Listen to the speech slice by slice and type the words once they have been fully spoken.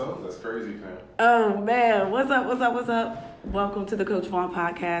crazy, fam. Oh man, what's up? Welcome to the Coach Vaughn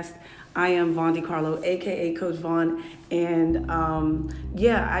podcast. I am Vaughn DiCarlo, aka Coach Vaughn, and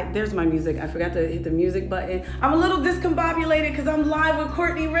there's my music. I forgot to hit the music button. I'm a little discombobulated because I'm live with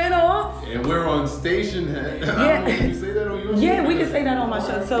Courtney Reynolds. And we're on Station Head. Yeah. Can you say that on your show? Yeah, we can say that on my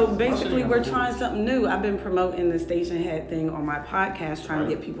show. So basically, we're trying something new. I've been promoting the Station Head thing on my podcast, trying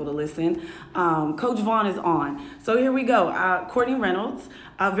to get people to listen. Coach Vaughn is on. So here we go. Courtney Reynolds,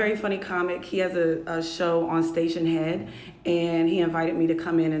 a very funny comic. He has a show on Station Head, and he invited me to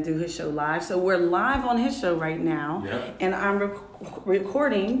come in and do his show live. So we're live on his show right now, and I'm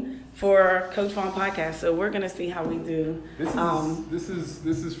recording for Coach Vaughn podcast. So we're gonna see how we do. This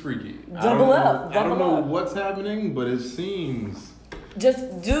is freaky. Double up. I don't know what's happening, but it seems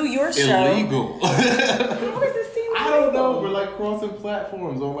just do your show. Illegal. How does it seem illegal? I don't know. We're like crossing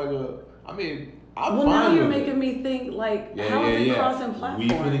platforms on now you're making me think how is it crossing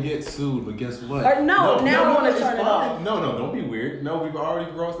platforms? We finna get sued, but guess what? Now I want to turn it off. No, don't be weird. No, we've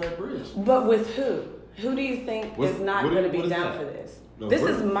already crossed that bridge. But with who? Who do you think is not going to be down for this? No, this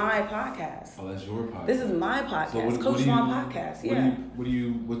is my podcast. Oh, that's your podcast. This is my podcast, Coach Vaughn podcast. Yeah.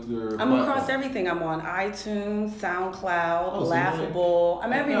 What's your? I'm across everything. I'm on iTunes, SoundCloud, Laughable.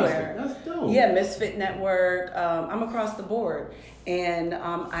 I'm everywhere. That's dope. Yeah, Misfit Network. I'm across the board, and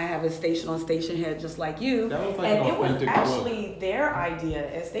I have a station on Station Head, just like you. That looks and an it was authentic actually their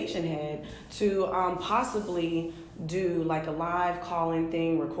idea at Station Head to possibly do like a live call-in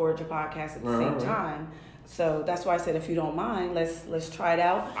thing, record your podcast at the same time. So that's why I said, if you don't mind, let's try it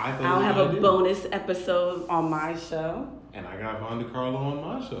out. I'll have a bonus episode on my show. And I got Vaughn DiCarlo on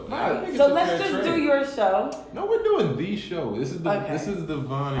my show. Right. So let's just do your show. No, we're doing the show. This is the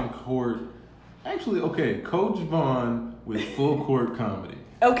Vaughn and Court. Actually, Coach Vaughn with full court comedy.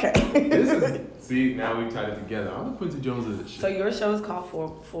 Okay. See, now we tied it together. I'm the Quincy Jones of this shit. So your show is called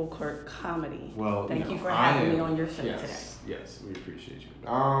Full Court Comedy. Well, thank you for having me on your show today. Yes, we appreciate you.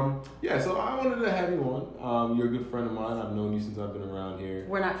 So I wanted to have you on. You're a good friend of mine. I've known you since I've been around here.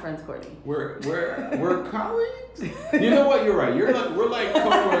 We're not friends, Courtney. We're colleagues. You know what? You're right. We're like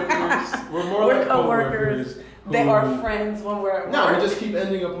coworkers. We're coworkers. They are friends when we're at work. No, we just keep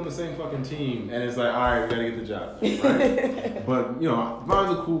ending up on the same fucking team, and it's like, all right, we gotta get the job, right? But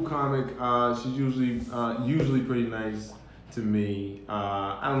Vaughn's a cool comic. She's usually pretty nice to me.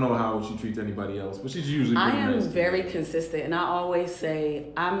 I don't know how she treats anybody else, but she's usually pretty nice. I am very consistent, and I always say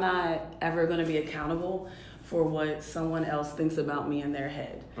I'm not ever going to be accountable for what someone else thinks about me in their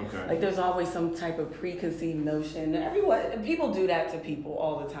head. Okay. Like there's always some type of preconceived notion. People do that to people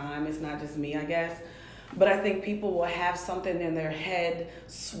all the time. It's not just me, I guess. But I think people will have something in their head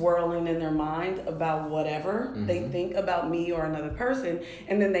swirling in their mind about whatever they think about me or another person,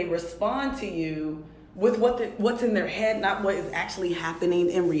 and then they respond to you with what's in their head, not what is actually happening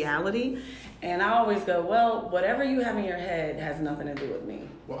in reality. And I always go, well, whatever you have in your head has nothing to do with me.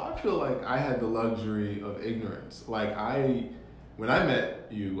 Well, I feel like I had the luxury of ignorance. Like when I met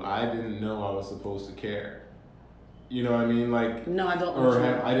you, I didn't know I was supposed to care. You know what I mean? Like, no, I don't.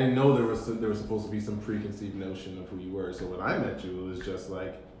 I didn't know there was supposed to be some preconceived notion of who you were. So when I met you, it was just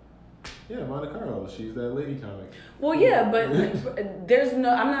like, yeah, Vaughn DiCarlo, she's that lady comic. Well, yeah, but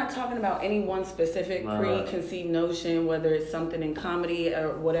I'm not talking about any one specific preconceived notion, whether it's something in comedy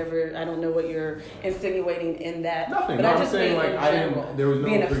or whatever. I don't know what you're insinuating in that. Nothing. But no, I just mean in general. There was no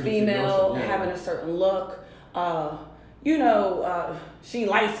being a female, having a certain look. She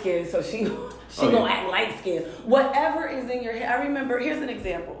light skinned, so she gonna act light skinned. Whatever is in your head. I remember. Here's an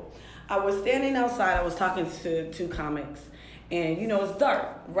example. I was standing outside. I was talking to two comics. And it's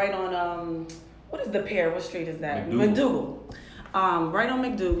dark, right on what is the pier? What street is that? McDougal. Right on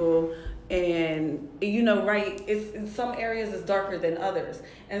McDougal, and it's in some areas it's darker than others.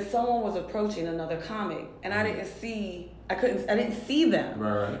 And someone was approaching another comic, and I didn't see them.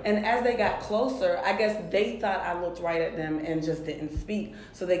 Right. And as they got closer, I guess they thought I looked right at them and just didn't speak.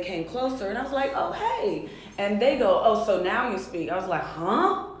 So they came closer, and I was like, "Oh, hey!" And they go, "Oh, so now you speak?" I was like,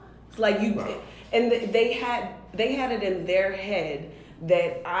 "Huh?" It's like you. Wow. And they had it in their head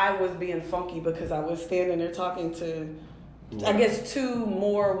that I was being funky because I was standing there talking to, I guess, two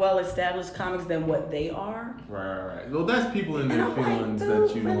more well-established comics than what they are. Right. Well, that's people in their feelings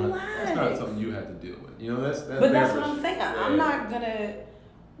that you want. That's not something you have to deal with. That's. But that's what I'm saying. Yeah. I'm not gonna.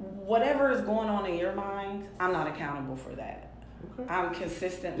 Whatever is going on in your mind, I'm not accountable for that. Okay. I'm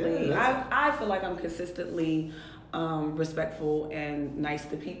consistently. Yeah, I feel like I'm consistently. Respectful and nice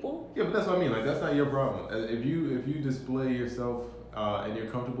to people. Yeah, but that's what I mean. Like, that's not your problem. If you display yourself and you're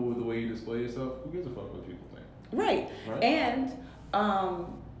comfortable with the way you display yourself, who gives a fuck what people think? Right. And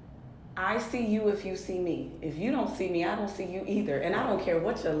I see you if you see me. If you don't see me, I don't see you either. And I don't care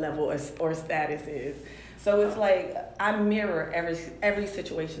what your level or status is. So it's like I mirror every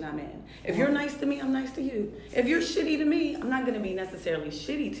situation I'm in. If you're nice to me, I'm nice to you. If you're shitty to me, I'm not gonna be necessarily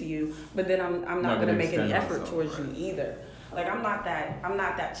shitty to you, but then I'm not gonna make any effort towards you either. Like I'm not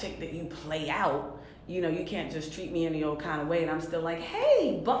that chick that you play out. You know, you can't just treat me any old kind of way and I'm still like,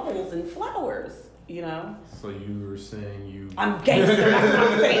 hey, bubbles and flowers, you know? So you were saying I'm gangster, that's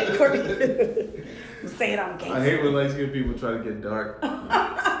what I'm saying, Courtney. I'm saying I'm gangster. I hate when light-skinned people try to get dark.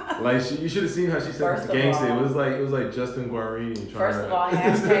 Like you should have seen how she said gangster. It was like Justin Guarini. First of all,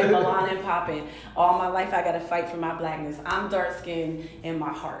 hashtag Milan and poppin'. All my life I gotta fight for my blackness. I'm dark skinned in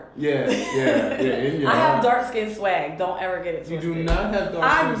my heart. Yeah. I have dark skin swag. Don't ever get it twisted. You do not have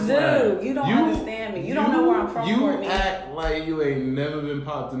dark skin swag. I do. You don't understand me. You don't know where I'm from, Courtney. You act like you ain't never been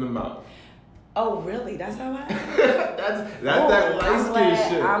popped in the mouth. Oh really? That's how I act? that's that light skin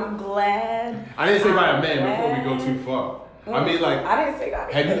shit. I'm glad. I didn't say by a man before we go too far. I mean, like, I didn't say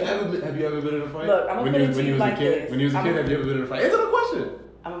that. Have you ever been in a fight? Look, I'm gonna put it to you like this. When you was a kid, have you ever been in a fight? Answer the question.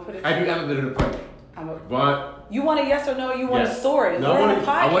 I'm gonna put it. Have you ever been in a fight? But you want a yes or no? Or you want a story? No,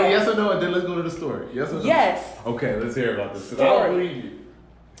 I want a yes or no, and then let's go to the story. Yes or no? Yes. Okay, let's hear about this. Because I don't believe you.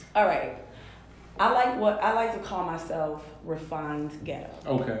 All right. I like to call myself refined ghetto.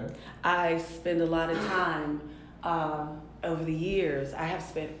 Okay. I spend a lot of time over the years. I have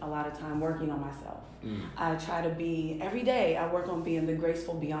spent a lot of time working on myself. I try to be every day. I work on being the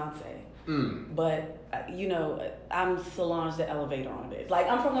graceful Beyonce. But you know, I'm Solange the elevator on it. Like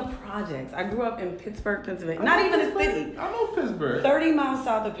I'm from the projects. I grew up in Pittsburgh, Pennsylvania. Not even a city. I know Pittsburgh. 30 miles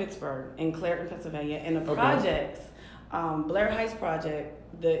south of Pittsburgh, in Clairton, Pennsylvania, in the projects. Blair Heights Project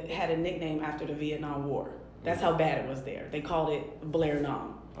that had a nickname after the Vietnam War. That's how bad it was there. They called it Blair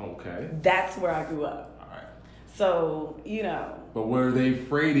Nam. Okay. That's where I grew up. All right. So, you know. But were they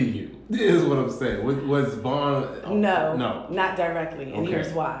afraid of you? Is what I'm saying. Was Vaughn? No, not directly. And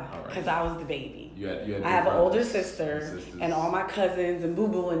here's why. Because right. I was the baby. You had I have an older sister and all my cousins and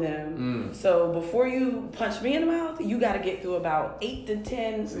boo-boo and them. So before you punch me in the mouth, you got to get through about 8 to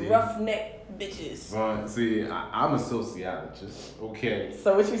 10 roughneck bitches. Vaughn, see, I'm a sociologist, okay?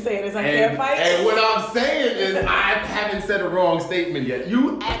 So what you saying is I can't fight? And what I'm saying is I haven't said a wrong statement yet.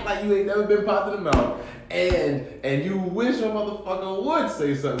 You act like you ain't never been popped in the mouth. And you wish a motherfucker would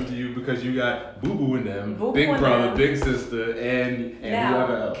say something to you because you got boo-boo in them, big brother, big sister, and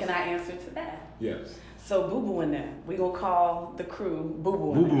whoever else. Can I answer to that? Yes. So boo-boo in them. We gonna call the crew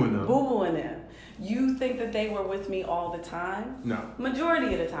boo-boo in them. Boo-boo in them. You think that they were with me all the time? No.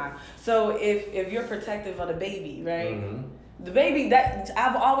 Majority of the time. So if you're protective of the baby, right? The baby, that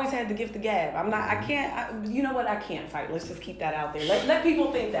I've always had the gift of gab. You know what? I can't fight. Let's just keep that out there. Let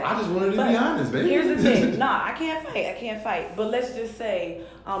people think that. I just wanted to be honest, baby. Here's the thing. I can't fight. But let's just say,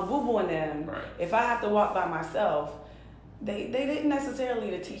 boo-boo and them, right. If I have to walk by myself, they didn't necessarily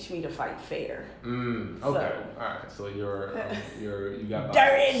to teach me to fight fair. Okay. So, all right. So you got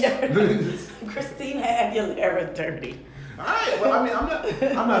dirty. Christina Aguilera dirty. All right. Well, I mean,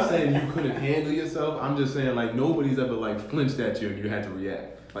 I'm not saying you couldn't handle yourself. I'm just saying like nobody's ever like flinched at you and you had to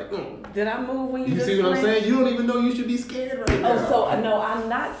react. Like, Did I move when you? You see what I'm saying? You don't even know you should be scared right now. Oh, so no, I'm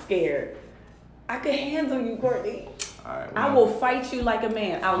not scared. I could handle you, Courtney. All right, I will fight you like a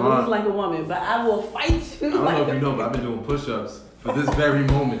man. I'll lose like a woman, but I will fight you. I don't know if you know, but I've been doing push-ups for this very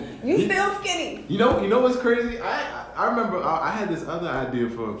moment. You still skinny. You know what's crazy? I remember I had this other idea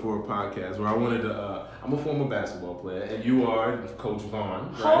for a podcast where I wanted to. I'm a former basketball player, and you are Coach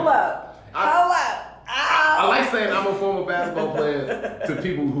Vaughn. Right? Hold up. I like saying I'm a former basketball player to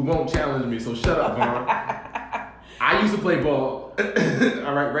people who won't challenge me. So shut up, Vaughn. I used to play ball.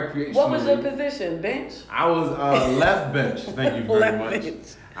 All right, recreational. What was your position? Bench? I was left bench. Thank you very much.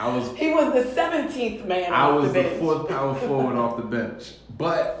 Bench. He was the 17th man off the bench. I was the fourth power forward off the bench.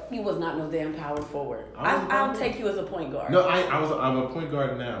 But he was not no damn power forward. I'll take you as a point guard. No, I'm a point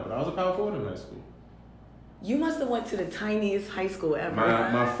guard now, but I was a power forward in high school. You must have went to the tiniest high school ever. My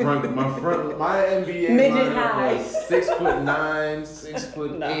NBA midget high was 6'9",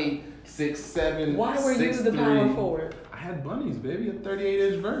 6'8", 6'7". Why were you the power forward? I had bunnies, baby, a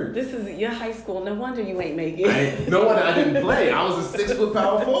 38-inch vert. This is your high school. No wonder you ain't make it. No wonder I didn't play. I was a 6-foot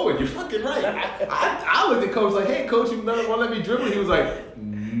power forward. You're fucking right. I looked at coach like, hey, coach, you never want to let me dribble? He was like,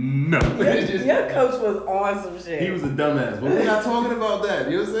 no. Your coach was on some shit. He was a dumbass. But we're not talking about that.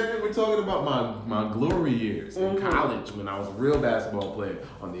 You know what I'm saying? We're talking about my glory years in college when I was a real basketball player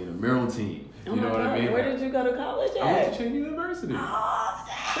on the intramural team. You know what I mean? Where did you go to college at? I went to Cheney University. Oh,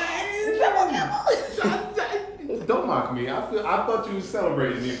 Don't mock mock me. I thought you was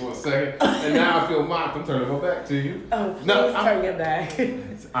celebrating me for a second, and now I feel mocked. I'm turning my back to you. Oh, please turn your back.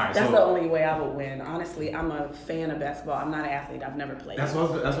 All right, that's the only way I would win. Honestly, I'm a fan of basketball. I'm not an athlete. I've never played. That's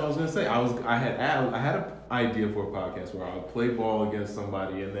what I was gonna say. I had an idea for a podcast where I would play ball against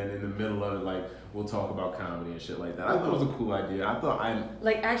somebody, and then in the middle of it, like, we'll talk about comedy and shit like that. I thought it was a cool idea. I thought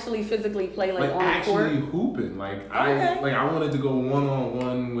like actually physically play like on actually the court? Hooping. Like okay. I wanted to go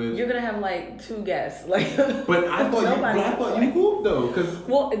 1-on-1 with. You're gonna have like 2 guests, like. But I thought you hooped though, because.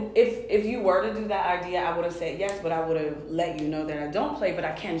 Well, if you were to do that idea, I would have said yes, but I would have let you know that I don't play, but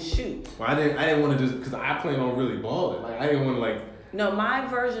I can shoot. Well, I didn't want to just because I plan on really balling. Like I didn't want to like. No, my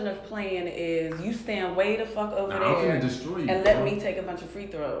version of playing is you stand way the fuck over there I'm gonna destroy you, and let me take a bunch of free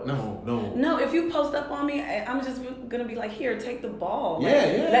throws. No, if you post up on me, I'm just gonna be like, here, take the ball. Yeah,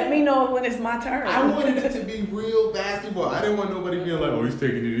 like, let me know when it's my turn. I wanted it to be real basketball. I didn't want nobody being like, oh, he's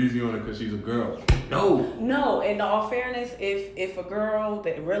taking it easy on her because she's a girl. No, in all fairness, if a girl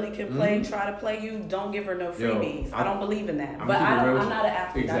that really can play try to play you, don't give her no freebies. I don't believe in that. I'm not an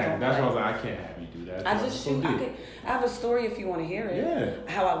athlete. Exactly. That's why I was like, I can't have you do that. I just shoot. I have a story if you want to hear it.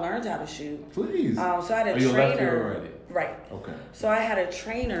 Yeah. How I learned how to shoot. Please. So I had a trainer. Left here already? Right. Okay. So I had a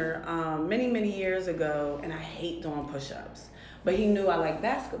trainer many years ago, and I hate doing push-ups, but he knew I liked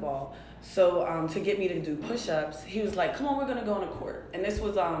basketball. So to get me to do push-ups, he was like, "Come on, we're gonna go on a court." And this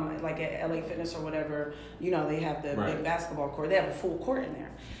was like at LA Fitness or whatever. You know, they have the big basketball court. They have a full court in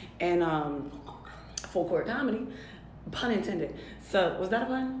there, and full court comedy, pun intended. So was that a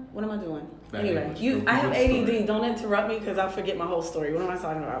pun? What am I doing? Anyway, I have ADD. Don't interrupt me because I'll forget my whole story. What am I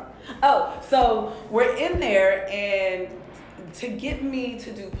talking about? Oh, so we're in there, and to get me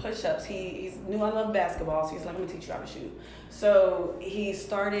to do push-ups, he knew I love basketball, so he's like, "I'm gonna teach you how to shoot." So he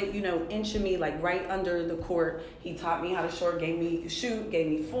started, inching me like right under the court. He taught me how to gave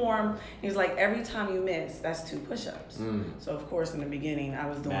me form. He was like, every time you miss, that's 2 push-ups. So of course, in the beginning, I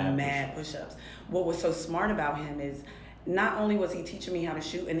was doing mad push-ups. What was so smart about him is, not only was he teaching me how to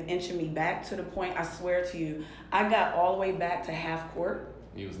shoot and inching me back to the point, I swear to you, I got all the way back to half court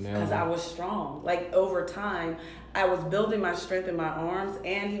because I was strong. Like over time, I was building my strength in my arms,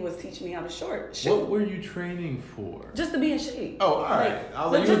 and he was teaching me how to shoot. What were you training for? Just to be in shape. Oh, all right.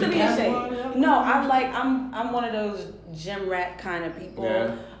 But just to be in shape. No, I'm one of those gym rat kind of people.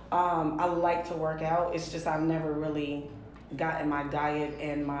 Yeah. I like to work out. It's just I've never really gotten my diet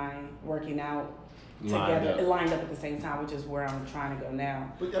and my working out lined up at the same time, which is where I'm trying to go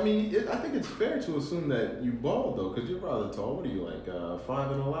now. But I mean, I think it's fair to assume that you ball though, because you're rather tall. What are you, like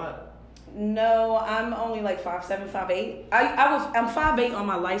 5 and a lot? No, I'm only like 5'7", 5'8". I'm 5'8" on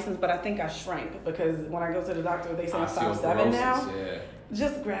my license, but I think I shrank because when I go to the doctor, they say I'm 5'7" now. Yeah.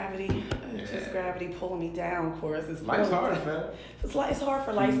 Just gravity. Just gravity pulling me down, of course. Life's hard, man. It's hard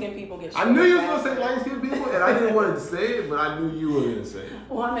for light-skinned people to get short. I knew you was going to say light-skinned people, and I didn't want to say it, but I knew you were going to say it.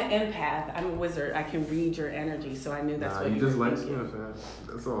 Well, I'm an empath. I'm a wizard. I can read your energy, so I knew that's what you just were light-skinned, man.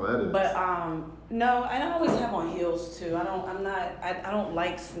 That's all that is. But, no, I always have on heels, too. I don't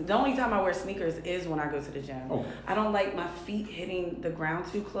like, the only time I wear sneakers is when I go to the gym. Oh. I don't like my feet hitting the ground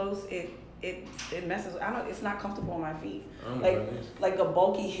too close. It messes. It's not comfortable on my feet. Like a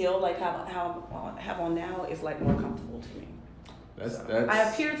bulky heel, like how I have on now, is like more comfortable to me. That's. I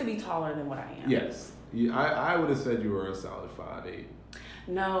appear to be taller than what I am. Yes, I would have said you were a solid 5'8".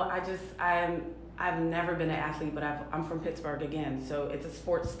 No, I've never been an athlete, but I'm from Pittsburgh again, so it's a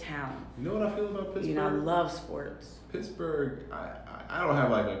sports town. You know what I feel about Pittsburgh? I love sports. Pittsburgh, I don't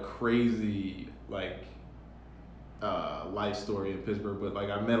have like a crazy life story in Pittsburgh, but like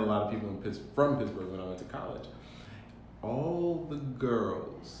I met a lot of people from Pittsburgh when I went to college. All the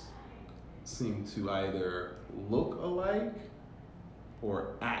girls seem to either look alike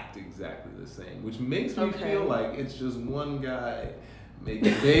or act exactly the same, which makes me feel like it's just one guy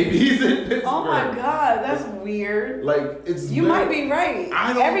making babies in Pittsburgh. Oh my God, that's weird. Like you might be right.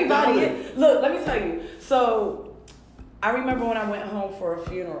 Everybody, look, let me tell you. So I remember when I went home for a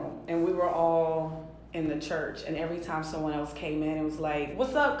funeral, and we were all in the church, and every time someone else came in and was like,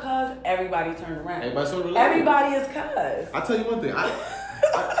 "What's up, cuz?" Everybody turned around. Everybody so related. Everybody is cuz. I'll tell you one thing.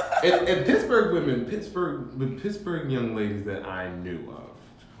 And Pittsburgh young ladies that I knew of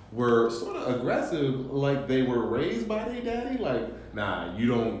were sort of aggressive, like they were raised by their daddy. Like, nah, you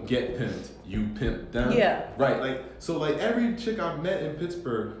don't get pimped, you pimp them. Yeah. Right. So every chick I've met in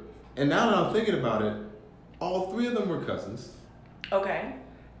Pittsburgh, and now that I'm thinking about it, all 3 of them were cousins. Okay.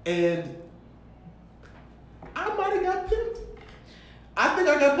 And I might have got pimped. I think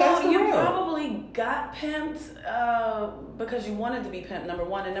I got passed around. You probably got pimped because you wanted to be pimped, number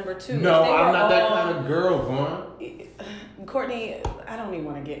one. And number two, no, I'm not that kind of girl, Vaughn. Courtney, I don't even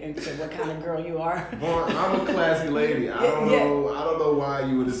want to get into what kind of girl you are. Vaughn, I'm a classy lady. I don't know why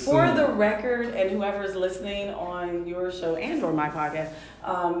you would assume. For the record, and whoever's listening on your show and or my podcast,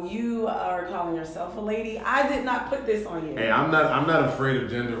 you are calling yourself a lady. I did not put this on you. Hey, I'm not afraid of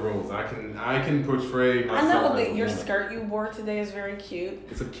gender roles. I can portray myself. I know as that your woman. skirt you wore today is very cute.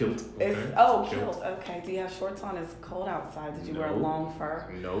 It's a kilt. Okay? It's kilt. Okay. Do you have shorts on? It's cold outside. Did you wear a long fur?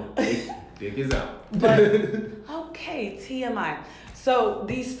 Nope. Dick is out. But okay, TMI. So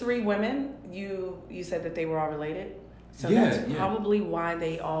these three women, you said that they were all related. So that's probably why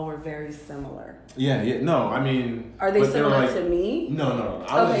they all were very similar. Yeah. No, I mean, are they similar to me? No.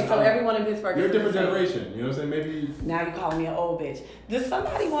 Everyone in Pittsburgh you're is a different generation. You know what I'm saying? Maybe. Now you're calling me an old bitch. Does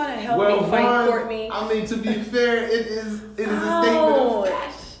somebody want to help me fight Courtney? I mean, to be fair, it is a statement of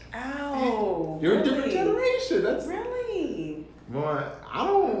fact. Ow. You're a different generation. That's really. Boy, I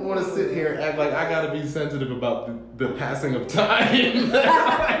don't want to sit here and act like I gotta be sensitive about the passing of time.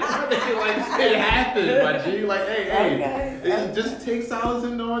 Like it happened, my G. Like, hey, it just takes solace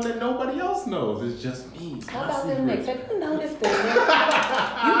in knowing that nobody else knows. It's just me. How about them Knicks? Have you noticed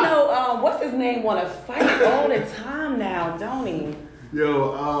that? You know, what's his name? Want to fight all the time now, don't he?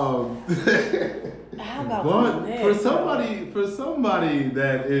 Yo, how about for somebody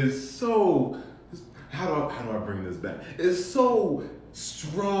that is so. How do I bring this back? It's so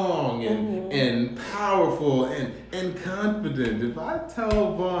strong and powerful and confident. If I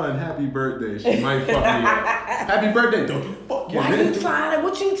tell Vaughn happy birthday, she might fuck me up. Happy birthday, don't you fuck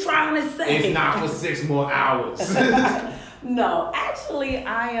What you trying to say? It's not for 6 more hours. No, actually,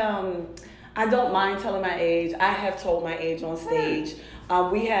 I don't mind telling my age. I have told my age on stage.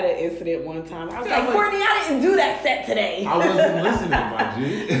 We had an incident one time. I was like, Courtney, I didn't do that set today. I wasn't listening, my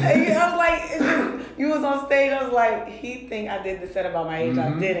G. I was like, you was on stage. I was like, he think I did the set about my age.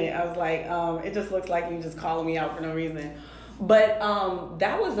 I didn't. I was like, it just looks like you just calling me out for no reason. But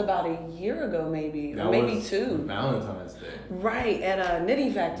that was about a year ago, maybe, or maybe 2. Valentine's Day. Right, at a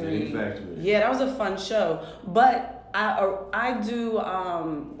Knitting Factory. Knitting Factory. Yeah, that was a fun show. But I do,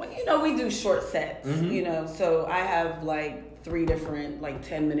 we do short sets, so I have like 3 different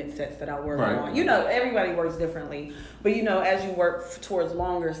 10-minute sets that I work on. Everybody works differently, but as you work towards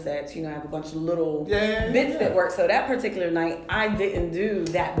longer sets, I have a bunch of little bits that work. So that particular night, I didn't do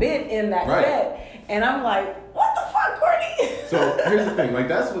that bit in that set, and I'm like, what the fuck, Courtney? So here's the thing,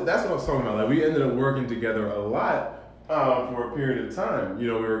 that's what I was talking about. Like, we ended up working together a lot for a period of time.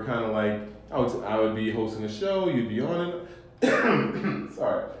 We were kind of like, I would be hosting a show, you'd be on it.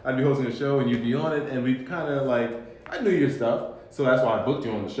 Sorry, I'd be hosting a show and you'd be on it, and we kind of I knew your stuff, so that's why I booked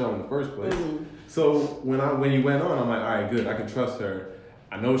you on the show in the first place. So when you went on, I'm like, all right, good, I can trust her.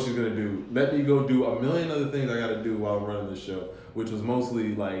 I know what she's gonna do. Let me go do a million other things I gotta do while I'm running the show, which was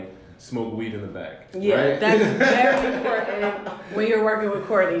mostly smoke weed in the back. Yeah, right? That's very important when you're working with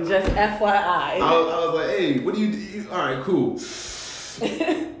Courtney. Just FYI. I was like, hey, what do you do? All right, cool.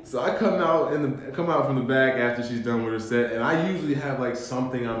 So I come out from the back after she's done with her set, and I usually have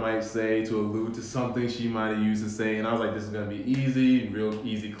something I might say to allude to something she might have used to say, and I was like, this is gonna be easy, real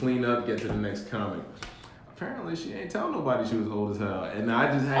easy cleanup, get to the next comic. Apparently she ain't tell nobody she was old as hell, and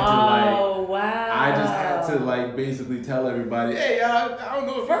I just had to Oh wow! I just had to basically tell everybody, hey, I don't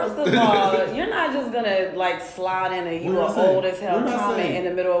know. First of all, you're not just gonna slide in a old as hell comment in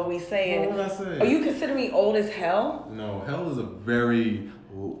the middle of we saying. What did I say? Oh, you consider me old as hell? No, hell is a very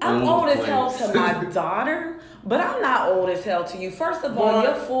I'm old as hell to my daughter, but I'm not old as hell to you. First of all,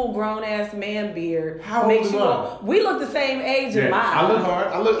 your full grown ass man beard makes you old. We look the same age in my eyes. I look hard.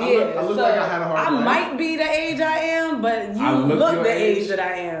 I look like I had a hard life. I might be the age I am, but you look the age that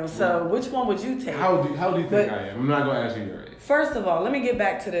I am. So which one would you take? How do you think I am? I'm not gonna ask you your age. First of all, let me get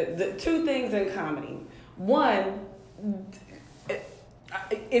back to the 2 things in comedy. One,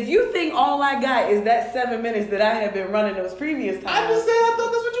 if you think all I got is that 7 minutes that I had been running those previous times, I just said I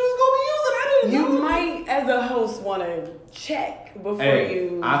thought that's what you was gonna be using. I didn't know. You might, as a host, want to check before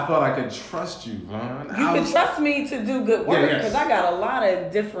you. I thought I could trust you, Vaughn. You can trust me to do good work because I got a lot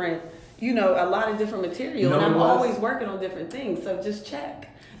of different, material, and I'm always working on different things. So just check.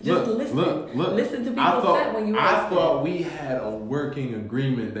 Just listen. Listen to people say when you I thought we had a working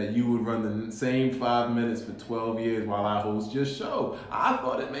agreement that you would run the same 5 minutes for 12 years while I host your show. I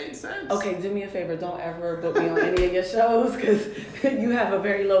thought it made sense. Okay, do me a favor. Don't ever book me on any of your shows because you have a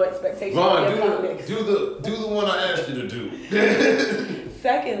very low expectation Vaughn, of your comics. do the one I asked you to do.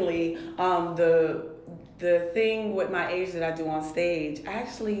 Secondly, the thing with my age that I do on stage, I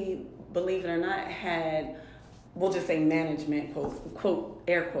actually, believe it or not, had, we'll just say management, quote,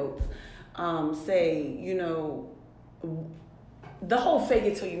 air quotes, say, the whole fake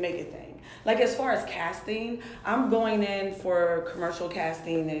it till you make it thing. Like as far as casting, I'm going in for commercial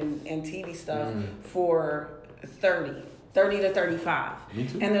casting and TV stuff for 30 to 35. Me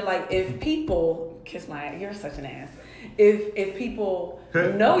too. And they're like, if people, kiss my ass, you're such an ass. If people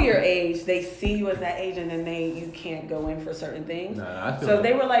know your age, they see you as that age, and then you can't go in for certain things. Nah, I feel so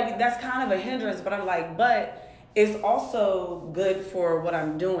they were like, that's kind of a hindrance, but I'm like, but it's also good for what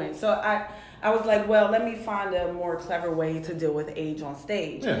I'm doing. So I was like, well, let me find a more clever way to deal with age on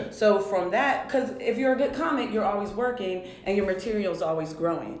stage. Yeah. So from that, because if you're a good comic, you're always working and your material's always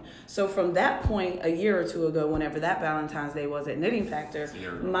growing. So from that point, a year or two ago, whenever that Valentine's Day was at Knitting Factor,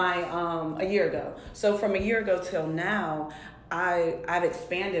 a year ago. So from a year ago till now, I've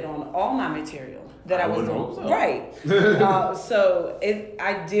expanded on all my material that I was doing. So. Right. So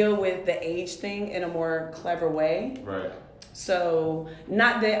I deal with the age thing in a more clever way. Right. So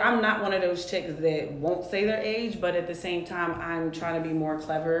not that I'm not one of those chicks that won't say their age, but at the same time, I'm trying to be more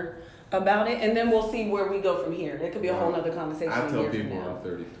clever about it. And then we'll see where we go from here. It could be a whole nother conversation. I tell people I'm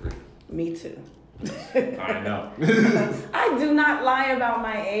 33. Me too. I know. I do not lie about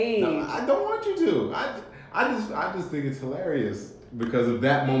my age. No, I don't want you to. I just think it's hilarious because of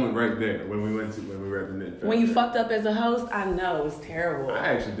that moment right there when we were at the Knit Factory. When you fucked up as a host, I know it was terrible. I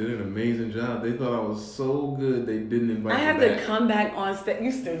actually did an amazing job. They thought I was so good they didn't invite me I had back. to come back on stage.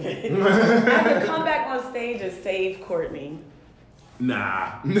 You stupid. I had to come back on stage and save Courtney.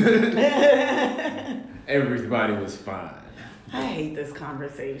 Nah. Everybody was fine. I hate this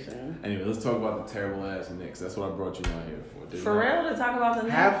conversation. Anyway, let's talk about the terrible ass Knicks. That's what I brought you out here for. For real? To talk about the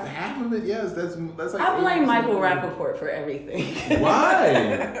Knicks? Half of it, yes. That's like. I blame Michael Rappaport for everything.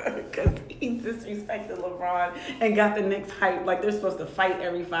 Why? Because he disrespected LeBron and got the Knicks hyped like they're supposed to fight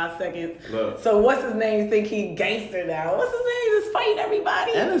every 5 seconds. Look. So what's his name? Think he gangster now? What's his name? Just fighting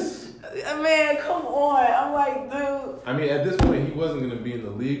everybody. Ennis. Man, come on. I'm like, dude. I mean, at this point, he wasn't going to be in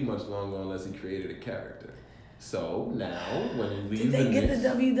the league much longer unless he created a character. So now, when he leaves Did they get the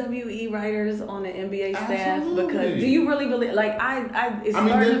WWE writers on the NBA staff? Absolutely. Because do you really believe? Like, it's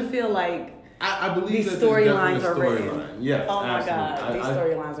starting to feel like I believe these that storylines are storyline. written. Yes, oh my absolutely. God, these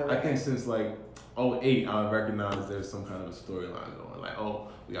storylines are written. I think since like 2008, I recognized there's some kind of a storyline going. Like, oh,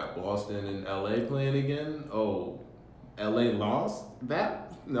 we got Boston and LA playing again. Oh, LA lost that?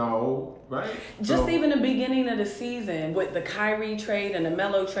 No, right? Just even the beginning of the season with the Kyrie trade and the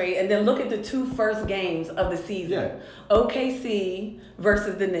Melo trade, and then look at the 2 first games of the season. Yeah. OKC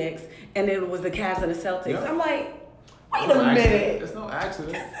versus the Knicks, and it was the Cavs and the Celtics. Yeah. I'm like, wait a minute. It's no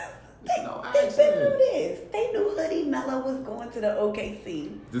accident. They knew this. They knew Hoodie Melo was going to the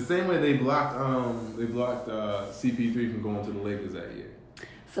OKC. The same way they blocked CP3 from going to the Lakers that year.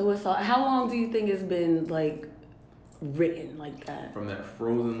 So it's all. How long do you think it's been like written like that? From that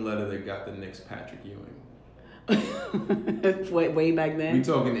frozen letter that got the Knicks Patrick Ewing. way back then. We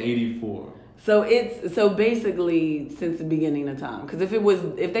talking 84. So basically since the beginning of time. Because if they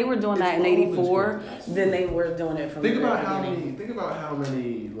were doing that in 84, then they were doing it from the beginning. Think about how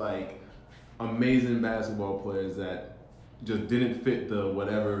many like amazing basketball players that just didn't fit the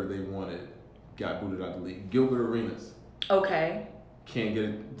whatever they wanted got booted out the league. Gilbert Arenas. Okay. Can't get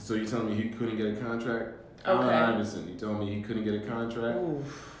it. So you're telling me he couldn't get a contract? Okay. Allen Iverson, you telling me he couldn't get a contract?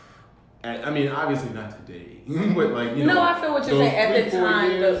 Oof. I mean, obviously not today, but like No, I feel what you're saying. At the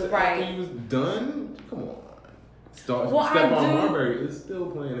time, right? After he was done. Come on. Stephon Marbury is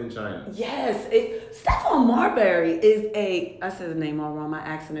still playing in China. Yes, Stephon Marbury is I said the name all wrong. My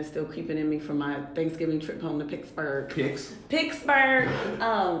accent is still creeping in me from my Thanksgiving trip home to Pittsburgh. Pittsburgh.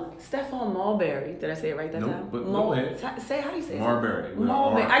 Stephon Marbury. Did I say it right that time? But go ahead. How do you say it? Marbury.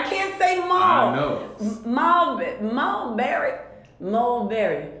 Marbury. I can't say Mal. I know. Mulberry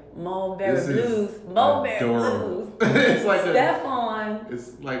Blues. Mulberry Blues. It's like Stephon.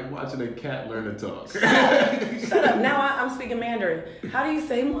 It's like watching a cat learn to talk. Shut up. Now I'm speaking Mandarin. How do you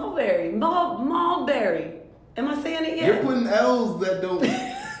say mulberry? Mulberry. Am I saying it yet? You're putting L's that don't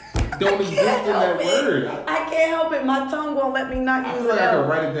exist in that word. I can't help it. My tongue won't let me not use it. I could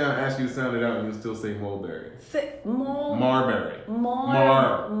write it down, ask you to sound it out, and you'll still say mulberry. Marbury. Say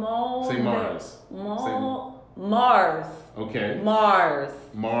Mars. Mars. Okay. Mars.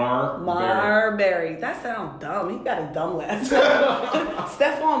 Marbury. That sounds dumb. He got a dumb last name.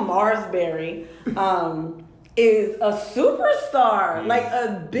 Stephon Marsbury is a superstar, like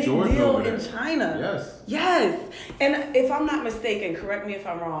a big deal in China. Yes. And if I'm not mistaken, correct me if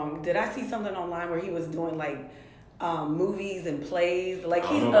I'm wrong, did I see something online where he was doing like movies and plays? Like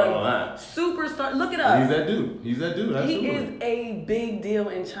he's a superstar. Look it up. He's that dude. Absolutely. He is a big deal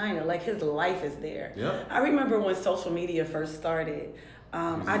in China. Like his life is there. Yep. I remember when social media first started.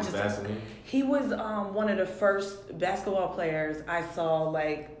 He was one of the first basketball players I saw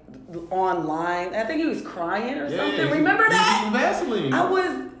like online. I think he was crying or something. Yeah, Remember that? Vaseline. I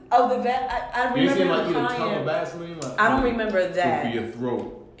remember You seen like him you a tub crying. of Vaseline? Like, I don't remember that. For your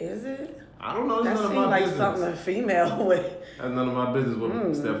throat. Is it? I don't know. It's That none of seemed my like business. something a female would. That's none of my business what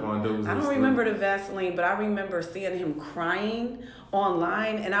Stephon does. I don't remember the Vaseline, but I remember seeing him crying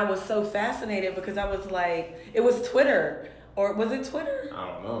online, and I was so fascinated because I was like, it was Twitter. Or was it Twitter? I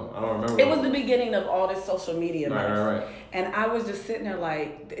don't know. I don't remember. It was the beginning of all this social media mess. Right. And I was just sitting there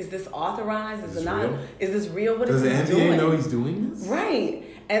like, is this authorized? Is it not? Real? Is this real? What Does is the this NBA doing? know he's doing this? Right.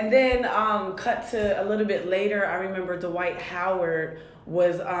 And then cut to a little bit later, I remember Dwight Howard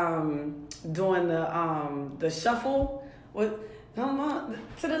was doing the shuffle with come on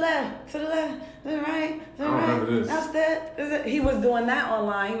to the left, to the right, to the right. remember this. That's that. He was doing that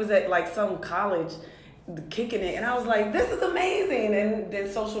online. He was at like some college kicking it, and I was like, this is amazing. And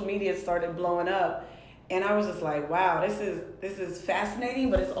then social media started blowing up, and I was just like, wow, this is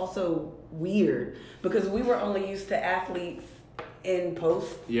fascinating, but it's also weird because we were only used to athletes in pre and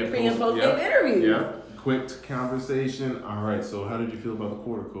post game interviews. Yeah, quick conversation. All right, so how did you feel about the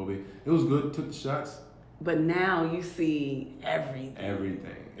quarter, Kobe? It was good. Took the shots. But now you see everything.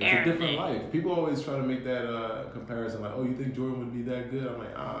 It's a different life. People always try to make that comparison, like, oh, you think Jordan would be that good? I'm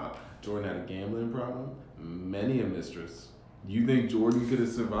like, Jordan had a gambling problem. Many a mistress. You think Jordan could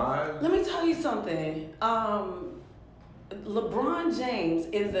have survived? Let me tell you something. LeBron James,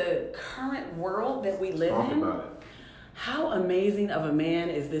 in the current world that we live Talk in, about it. how amazing of a man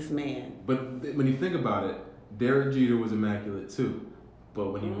is this man? But when you think about it, Derek Jeter was immaculate too.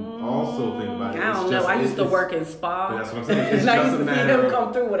 But when you also think about it, I don't know. I used to work in spa. That's what I'm saying. It's and I just used a to see matter him of,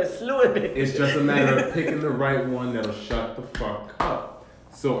 come through with a slew of it. It's just a matter of picking the right one that'll shut the fuck up.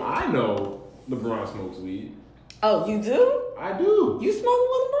 So I know LeBron smokes weed. Oh, you do? I do. You smoking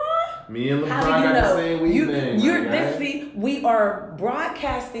with LeBron? Me and LeBron How do you got know? the same weed thing. See, we are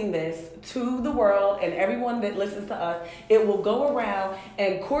broadcasting this to the world and everyone that listens to us. It will go around,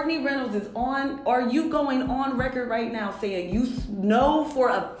 and Courtney Reynolds is on. Are you going on record right now saying you know for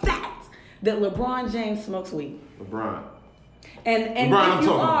a fact that LeBron James smokes weed? LeBron. And LeBron, if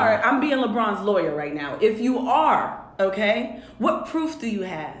you are, I'm being LeBron's lawyer right now. If you are, okay, what proof do you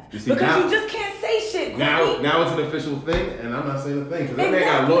have? Because you just can't say shit, Courtney. Now it's an official thing, and I'm not saying a thing because they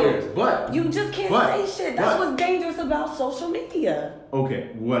got lawyers. But you just can't say shit. That's what's dangerous about social media.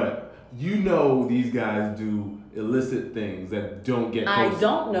 Okay, whatever. You know these guys do illicit things that don't get posted. I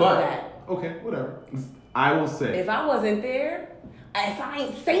don't know that. Okay, whatever. I will say. If I wasn't there, if I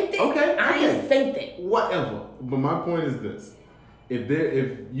ain't synced it, okay. I ain't synced it. Whatever. But my point is this. If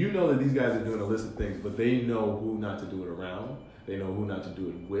you know that these guys are doing illicit things, but they know who not to do it around, they know who not to do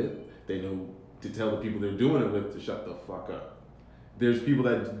it with, they know to tell the people they're doing it with to shut the fuck up. There's people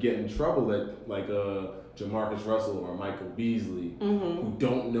that get in trouble that like Jamarcus Russell or Michael Beasley who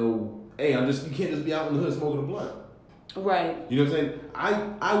don't know, hey, you can't just be out in the hood smoking a blunt. Right. You know what I'm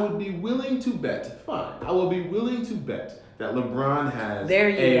saying? I would be willing to bet, fine, I will be willing to bet that LeBron has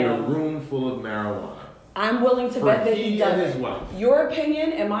a room full of marijuana. I'm willing to bet that he doesn't. His wife. Your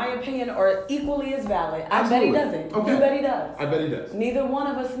opinion and my opinion are equally as valid. I bet he doesn't. Okay. You bet he does. I bet he does. Neither one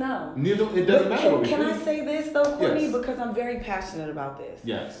of us know. It doesn't matter what we Can think. I say this though, Courtney? Yes. Because I'm very passionate about this.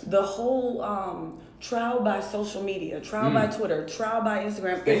 Yes. The whole trial by social media, trial by Twitter, trial by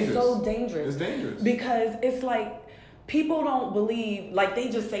Instagram is so dangerous. It's dangerous. Because it's like people don't believe, like they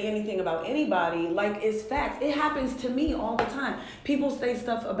just say anything about anybody, like it's facts. It happens to me all the time. People say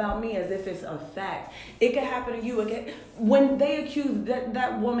stuff about me as if it's a fact. It could happen to you. When they accused,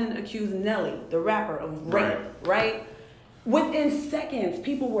 that woman accused Nelly, the rapper, of rape, right? Within seconds,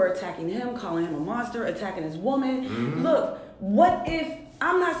 people were attacking him, calling him a monster, attacking his woman. Look, what if,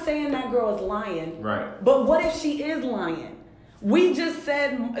 I'm not saying that girl is lying, right? But what if she is lying? We just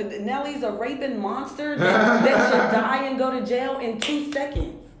said Nelly's a raping monster that should die and go to jail in 2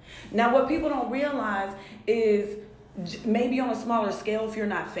 seconds. Now, what people don't realize is maybe on a smaller scale if you're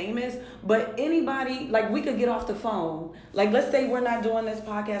not famous, but anybody, like we could get off the phone. Like let's say we're not doing this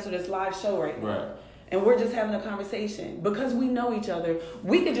podcast or this live show right now. Right. And we're just having a conversation. Because we know each other,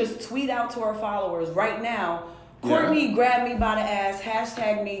 we could just tweet out to our followers right now, Courtney grabbed me by the ass,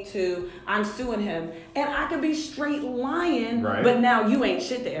 hashtag me too, I'm suing him. And I could be straight lying, but now you ain't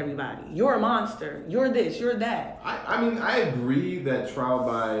shit to everybody. You're a monster. You're this, you're that. I mean, I agree that trial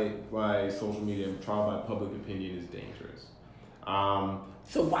by social media and trial by public opinion is dangerous.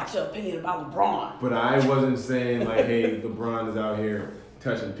 So watch your opinion about LeBron. But I wasn't saying like, hey, LeBron is out here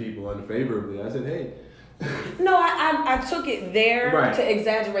touching people unfavorably. I said, hey. No, I took it there to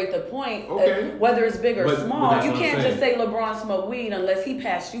exaggerate the point. Whether it's big or small, you can't just say LeBron smoked weed unless he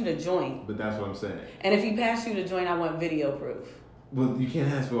passed you the joint. But that's what I'm saying. And if he passed you the joint, I want video proof. Well, you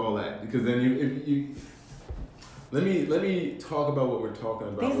can't ask for all that because then if you. Let me talk about what we're talking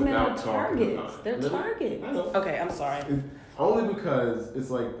about. These men are targets. They're targets. I know. Okay, I'm sorry. Only because it's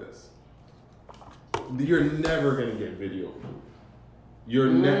like this. You're never gonna get video proof. You're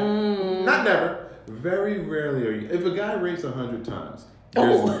not never. Very rarely are you. If a guy rapes 100 times.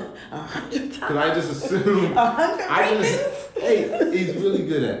 100 times. Because I just assume. 100 hey, he's really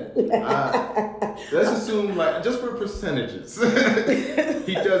good at it. Let's assume, like, just for percentages,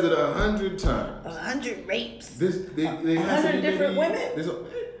 he does it 100 times. 100 rapes. They 100 different women.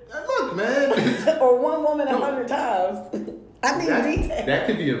 Look, man. Or one woman 100 times. I need details. That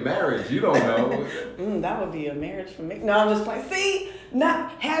could be a marriage. You don't know. That would be a marriage for me. No, I'm just playing. See,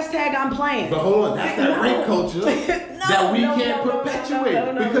 hashtag I'm playing. But hold on, that's that rape culture that we can't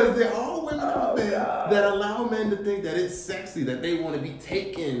perpetuate because they're all women out there that allow men to think that it's sexy, that they want to be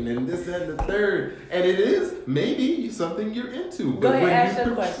taken, and this and the third, and it is maybe something you're into. Go ahead, ask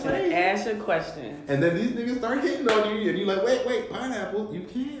your question. Ask your question. And then these niggas start hitting on you, and you're like, wait, pineapple, you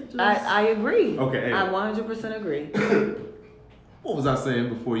can't. Just... I agree. Okay, I 100% agree. What was I saying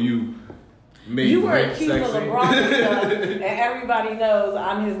before you made you were rape accused sexy? of LeBron stuff, and everybody knows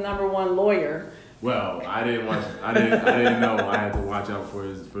I'm his #1 lawyer. Well, I didn't know I had to watch out for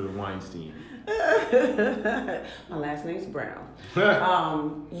the Weinstein. My last name's Brown.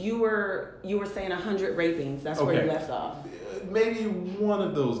 You were saying 100 rapings. That's where you left off. Maybe one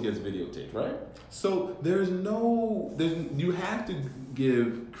of those gets videotaped, right? So you have to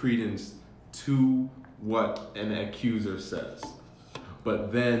give credence to what an accuser says.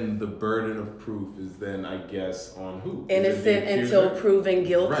 But then the burden of proof is then, I guess, on who? Innocent until proven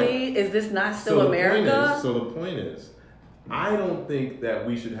guilty? Right. Is this not still America? So the point is, I don't think that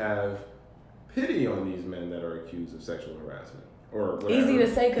we should have pity on these men that are accused of sexual harassment or whatever. Easy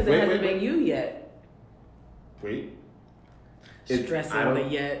to say because it hasn't been you yet. Wait. Stressing the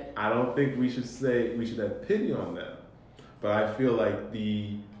yet. I don't think we should have pity on them. But I feel like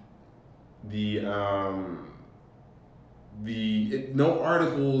no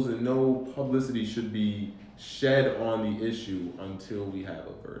articles and no publicity should be shed on the issue until we have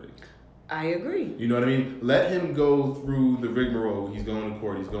a verdict. I agree. You know what I mean? Let him go through the rigmarole. He's going to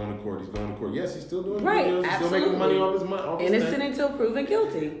court. Yes, he's still doing videos. He's still making money off his money. Innocent until proven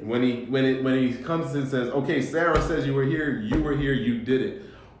guilty. When he comes and says, "Okay, Sarah says you were here, you did it."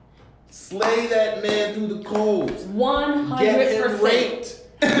 Slay that man through the coals. 100%. Get him raped.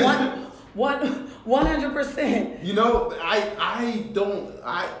 100%. You know,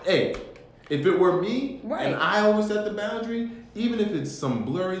 if it were me and I overset the boundary, even if it's some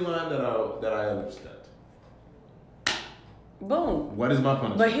blurry line that I understand. Boom. What is my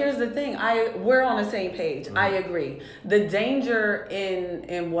punishment? But here's the thing. We're on the same page. Mm-hmm. I agree. The danger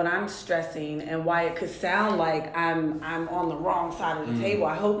in what I'm stressing and why it could sound like I'm on the wrong side of the table.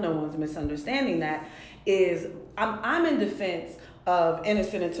 I hope no one's misunderstanding that. Is I'm in defense of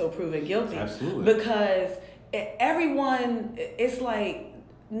innocent until proven guilty. Absolutely. Because everyone, it's like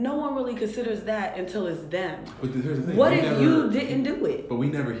no one really considers that until it's them. But here's the thing. What if you didn't do it? But we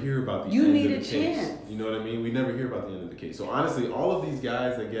never hear about the end of the need a case. chance. You know what I mean? We never hear about the end of the case. So honestly, all of these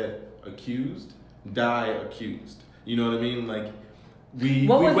guys that get accused die accused. You know what I mean? Like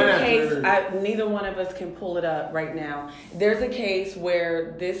what was the case? Neither one of us can pull it up right now. There's a case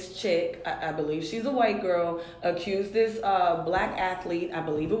where this chick, I believe she's a white girl, accused this black athlete, I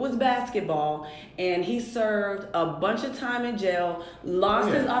believe it was basketball, and he served a bunch of time in jail, lost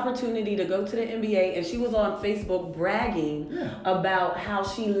his opportunity to go to the NBA, and she was on Facebook bragging about how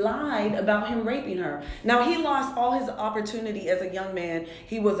she lied about him raping her. Now, he lost all his opportunity as a young man.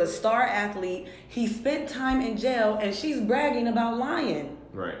 He was a star athlete. He spent time in jail, and she's bragging about lying.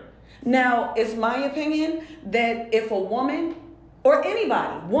 Right. Now, it's my opinion that if a woman or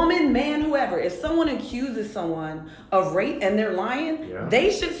anybody, woman, man, whoever, if someone accuses someone of rape and they're lying, they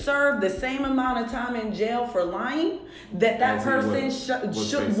should serve the same amount of time in jail for lying that person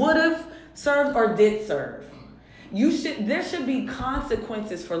would have served or did serve. There should be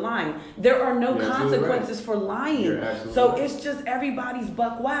consequences for lying. There are no consequences for lying. So it's just everybody's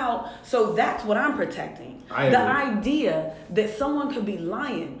buck wild. So that's what I'm protecting. The idea that someone could be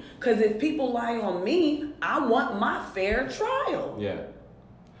lying. Because if people lie on me, I want my fair trial. Yeah.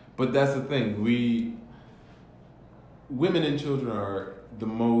 But that's the thing. Women and children are the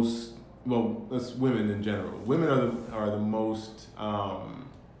most, well, that's women in general. Women are the most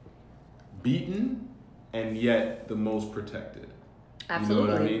beaten and yet the most protected. Absolutely. You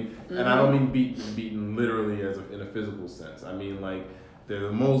know what I mean? Mm-hmm. And I don't mean beaten literally in a physical sense. I mean like they're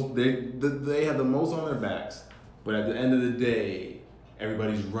the most, they have the most on their backs, but at the end of the day,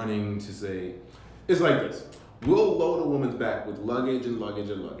 everybody's running to say, it's like this. We'll load a woman's back with luggage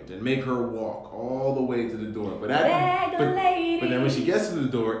and make her walk all the way to the door. But then when she gets to the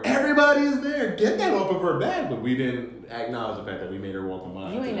door, everybody is there. Get that off of her bag. But we didn't acknowledge the fact that we made her walk a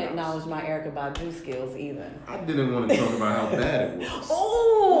mile. You ain't acknowledged my Erykah Badu skills either. I didn't want to talk about how bad it was.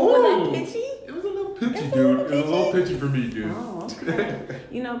 Oh, was that pitchy? It was a little pitchy, dude. It was a little pitchy for me, dude. Oh, okay.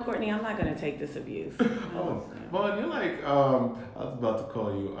 You know, Courtney, I'm not gonna take this abuse. Oh, Vaughn, you're like, I was about to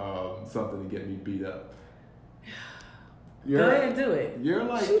call you something to get me beat up. Go ahead, do it. You're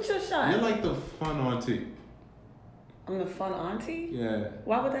like, shoot your shot. You're like the fun auntie. I'm the fun auntie? Yeah.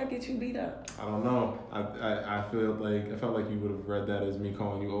 Why would that get you beat up? I don't know. I felt like you would have read that as me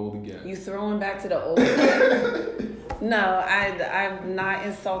calling you old again. You throwing back to the old? No, I'm not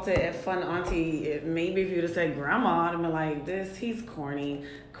insulted at fun auntie. Maybe if you'd have said grandma, I'd have been like, he's corny.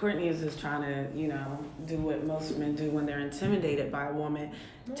 Courtney is just trying to, do what most men do when they're intimidated by a woman.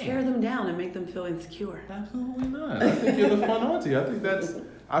 No. Tear them down and make them feel insecure. Absolutely not. I think you're the fun auntie.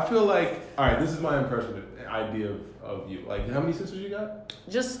 I feel like, all right, this is my idea of you. Like, how many sisters you got?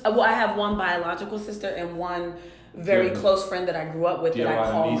 I have one biological sister and one very close friend that I grew up with that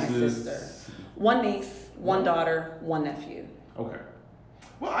I call my sister. One niece, one daughter, one nephew. Okay.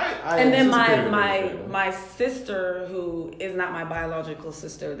 Well, and then my sister, who is not my biological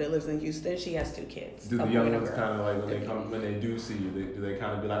sister, that lives in Houston, she has 2 kids. Do the young ones kind of like when they do see you, do they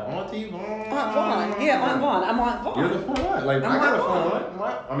kind of be like Auntie Vaughn? Aunt Vaughn, yeah, Aunt Vaughn. I'm Aunt Vaughn. You're the fun aunt. Like I got a fun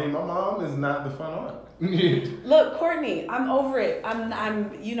aunt. My mom is not the fun aunt. Look, Courtney, I'm over it. I'm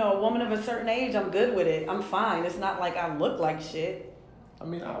a woman of a certain age. I'm good with it. I'm fine. It's not like I look like shit. I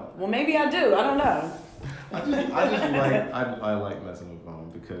mean, well, maybe I do. I don't know. I like messing with Vaughn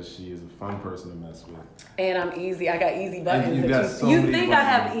because she is a fun person to mess with. And I'm easy. I got easy buttons. You think I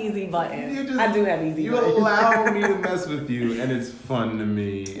have easy buttons? I do have easy buttons. You allow me to mess with you, and it's fun to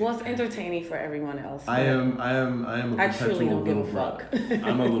me. Well, it's entertaining for everyone else. I am a I truly don't give a fuck.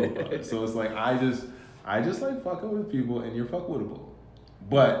 I'm a little brother, so it's like I just like fucking with people, and you're fuckwittable,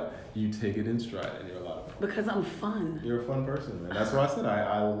 but you take it in stride, and you're a lot of fun. Because I'm fun. You're a fun person, man. That's why I said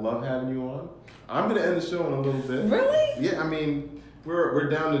I love having you on. I'm gonna end the show in a little bit. Really? Yeah, I mean, we're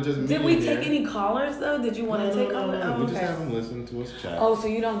down to just me. Did we take any callers though? Did you want to take callers? No. We just have them listen to us chat. Oh, so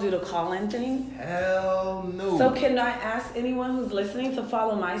you don't do the call-in thing? Hell no. So can I ask anyone who's listening to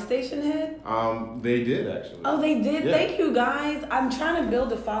follow my station head? They did actually. Oh, they did. Yeah. Thank you guys. I'm trying to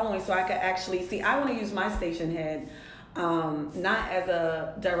build a following so I can actually see. I want to use my station head, not as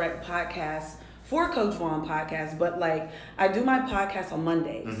a direct podcast for Coach Vaughn podcast, but like I do my podcast on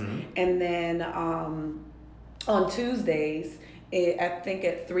Mondays, and then on Tuesdays, I think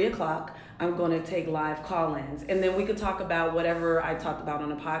at 3:00, I'm going to take live call-ins, and then we could talk about whatever I talked about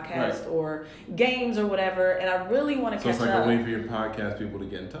on a podcast or games or whatever. And I really want to catch up. So it's like a way for your podcast people to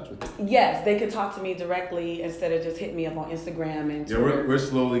get in touch with you. Yes, they could talk to me directly instead of just hitting me up on Instagram and Twitter. Yeah, we're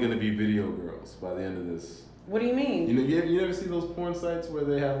slowly going to be video girls by the end of this. What do you mean? You never see those porn sites where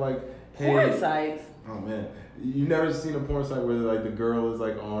they have like porn sites? Oh man, you never seen a porn site where like the girl is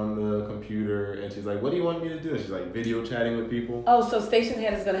like on the computer and she's like, "What do you want me to do?" And she's like video chatting with people. Oh, so Station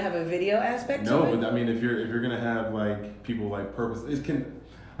Head is gonna have a video aspect to it? No, but I mean, if you're gonna have like people like purpose,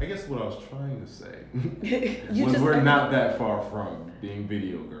 I guess what I was trying to say we're not that far from being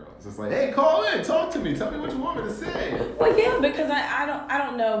video girls. It's like, hey, call in, talk to me, tell me what you want me to say. Well, yeah, because I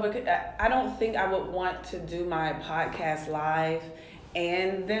don't know, because I don't think I would want to do my podcast live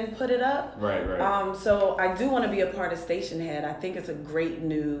and then put it up. Right. So I do want to be a part of Station Head. I think it's a great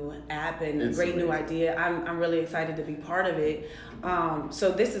new app and a great new idea. I'm really excited to be part of it.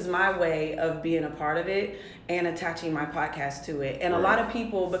 So this is my way of being a part of it and attaching my podcast to it. And a lot of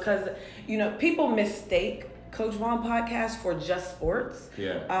people, because people mistake Coach Vaughn podcast for just sports.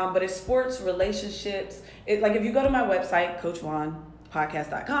 Yeah. But it's sports, relationships. Like if you go to my website, Coach Vaughn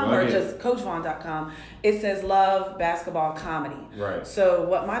podcast.com or just coachvaughn.com, it says love, basketball, comedy. Right. So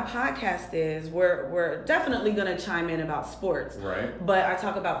what my podcast is, we're definitely going to chime in about sports. Right. But I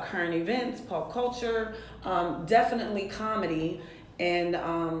talk about current events, pop culture, definitely comedy, and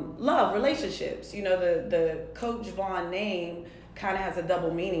love, relationships. The Coach Vaughn name kind of has a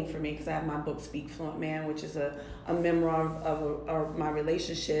double meaning for me because I have my book Speak Fluent Man, which is a memoir of my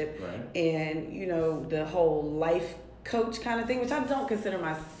relationship. Right. And the whole life coach kind of thing, which I don't consider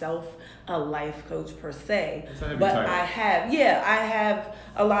myself a life coach per se, but I have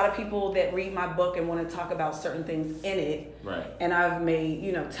a lot of people that read my book and want to talk about certain things in it. Right. And I've made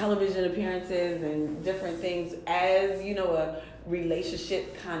television appearances and different things as a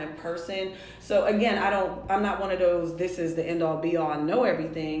relationship kind of person. So again, I'm not one of those this is the end all be all, I know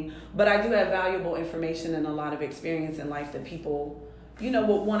everything, but I do have valuable information and a lot of experience in life that people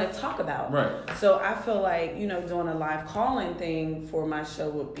would want to talk about. Right. So I feel like, doing a live call-in thing for my show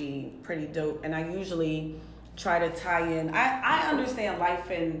would be pretty dope. And I usually try to tie in. I understand life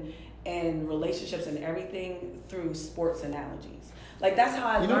and relationships and everything through sports analogies. Like, that's how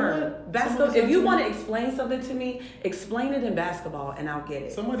I learn. Basketball. If you want to explain something to me, explain it in basketball and I'll get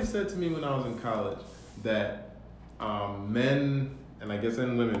it. Somebody said to me when I was in college that men, and I guess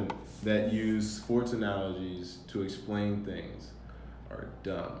and women, that use sports analogies to explain things are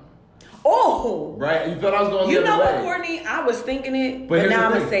dumb. Oh! Right? You thought I was going You the know other what, way. Courtney? I was thinking it, but now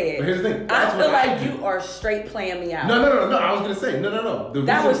I'm going to say it. But here's the thing. I feel like you are straight playing me out. No. I was going to say, no.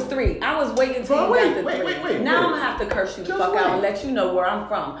 That was 3. I was waiting till you got to 3. Wait. Now I'm going to have to curse you the fuck out and let you know where I'm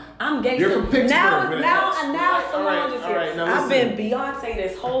from. I'm gangster. You're from Pittsburgh. Now Solange is here. Now I've been Beyonce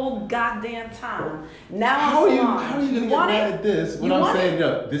this whole goddamn time. Now how I'm Solange. How are you going to get mad at this when I'm saying,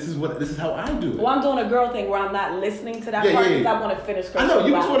 no, this is how I do it? Well, I'm doing a girl thing where I'm not listening to that part because I want to finish cursing. I know,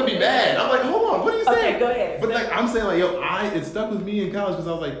 you just want to be mad. I'm like, hold on, what are you saying? Okay, go ahead. But like, I'm saying, like, it stuck with me in college because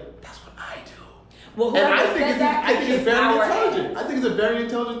I was like, that's what I do. Well, and I think it's very intelligent. I think it's a very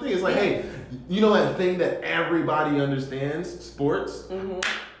intelligent thing. It's like, hey, you know that thing that everybody understands, sports? Mm-hmm.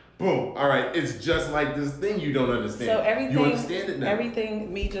 Boom. All right, it's just like this thing you don't understand. So everything, you understand it now.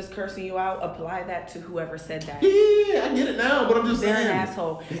 Everything, me just cursing you out, apply that to whoever said that. Yeah, I get it now, but I'm just saying. They're an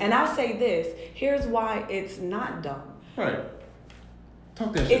asshole. And I'll say this, here's why it's not dumb. Right.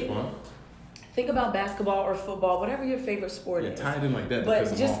 Talk that shit, Vaughn. Think about basketball or football, whatever your favorite sport is. Tie it in like that.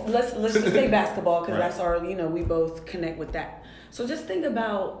 But just let's just say basketball because right. that's our, we both connect with that. So just think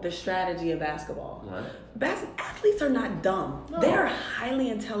about the strategy of basketball. Right. Athletes are not dumb. No. They're highly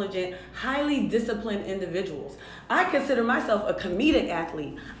intelligent, highly disciplined individuals. I consider myself a comedic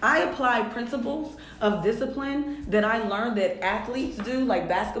athlete. I apply principles of discipline that I learned that athletes do, like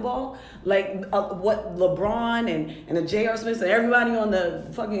basketball, like what LeBron and the J.R. Smiths and everybody on the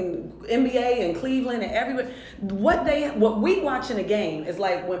fucking NBA and Cleveland and everybody, what we watch in a game is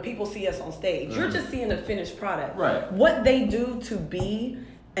like when people see us on stage. Mm-hmm. You're just seeing the finished product. Right. What they do to be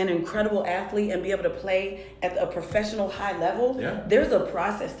an incredible athlete and be able to play at a professional high level, there's a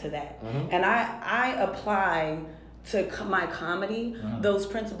process to that. Mm-hmm. And I apply to my comedy those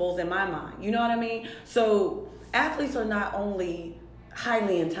principles in my mind. You know what I mean? So athletes are not only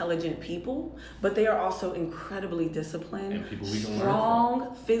highly intelligent people, but they are also incredibly disciplined, and people we can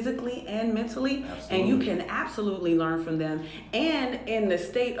strong physically and mentally. Absolutely. And you can absolutely learn from them. And in the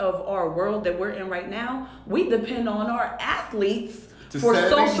state of our world that we're in right now, we depend on our athletes for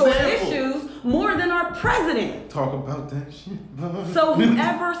social issues more than our president. Talk about that shit. So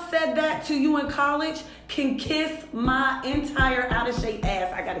whoever said that to you in college can kiss my entire out of shape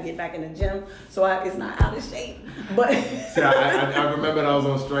ass. I got to get back in the gym so it's not out of shape. But see, I remember I was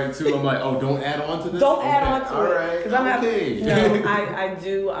on strike too. I'm like, oh, don't add on to this. Don't add on to all it. Right. Because I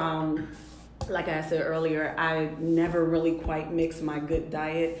do. Like I said earlier, I never really quite mix my good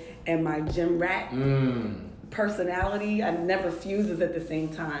diet and my gym rat. Personality. I never fuses at the same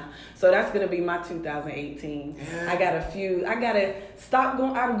time. So that's gonna be my 2018. Yeah. I gotta stop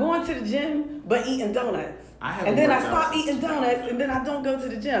going. I'm going to the gym, but eating donuts. And then I stop eating donuts, and then I don't go to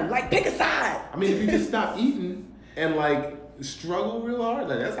the gym. Like, pick a side. I mean, if you just stop eating and like struggle real hard,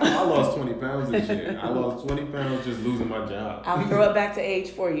 like that's how I lost 20 pounds this year. I lost 20 pounds just losing my job. I'll throw it back to age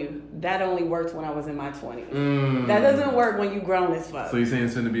for you. That only worked when I was in my 20s. That doesn't work when you're grown as fuck. So you're saying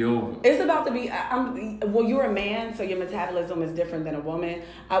it's going to be over? It's about to be. Well, you're a man, so your metabolism is different than a woman.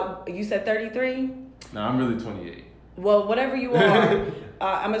 You said 33? No, I'm really 28. Well, whatever you are,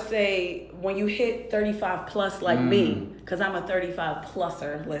 I'm going to say when you hit 35 plus like me, because I'm a 35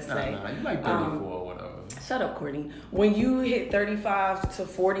 pluser, let's say. Nah, you like 34 or whatever. Shut up, Courtney. When you hit 35 to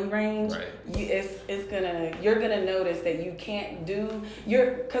 40 range, right. You're gonna notice that you can't do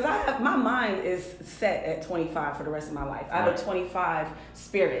because my mind is set at 25 for the rest of my life. I have a 25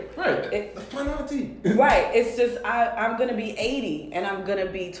 spirit. Right. Finality. Right. It's just I'm gonna be 80 and I'm gonna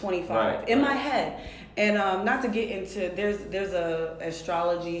be 25 in my head. And not to get into there's a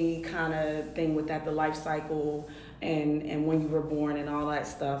astrology kind of thing with that, the life cycle and when you were born and all that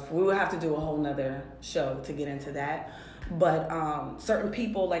stuff. We would have to do a whole nother show to get into that. But certain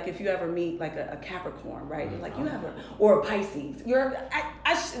people, like if you ever meet like a Capricorn, right? Mm-hmm. Like you have or a Pisces.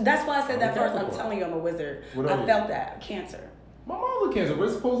 That's why I said that first. I'm telling you, I'm a wizard. I felt that. Cancer. My mom was Cancer.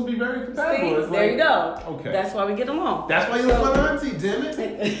 We're supposed to be very compatible. See, there you go. Okay. That's why we get along. That's why you're my auntie, damn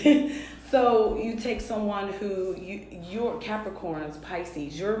it. So you take someone who you're Capricorns,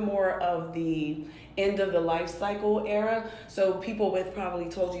 Pisces. You're more of the end of the life cycle era. So people with probably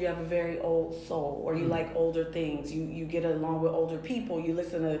told you have a very old soul, or you like older things. You get along with older people. You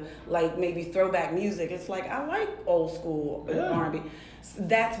listen to like maybe throwback music. It's like I like old school R&B.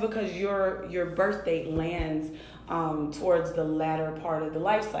 That's because your birth date lands towards the latter part of the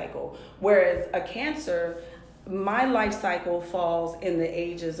life cycle. Whereas a Cancer, my life cycle falls in the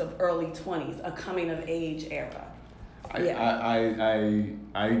ages of early 20s, a coming of age era. I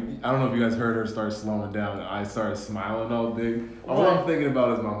don't know if you guys heard her start slowing down. I started smiling all big. All I'm thinking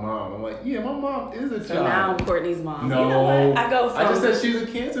about is my mom. I'm like, yeah, my mom is a child. So now I'm Courtney's mom. No, you know what? I just said she's a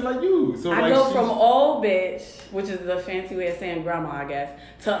Cancer like you. So I go from old bitch, which is the fancy way of saying grandma, I guess,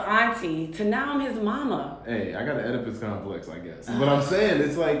 to auntie, to now I'm his mama. Hey, I got an Oedipus complex, I guess. But I'm saying,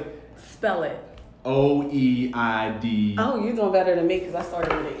 it's like... Spell it. OEID. Oh, you're doing better than me because I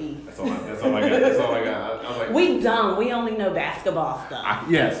started with an E. That's all I got. I was like, we dumb. We only know basketball stuff.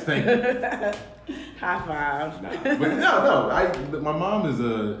 Yes, thank you. High five. But no. My mom is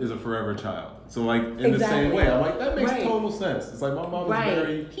a forever child. So like in the same way, I'm like that makes total sense. It's like my mom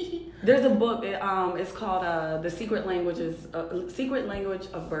is very. There's a book. It's called The Secret Language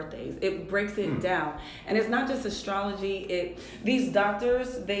of Birthdays. It breaks it down, and it's not just astrology. These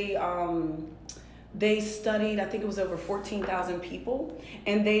doctors they studied, I think it was over 14,000 people,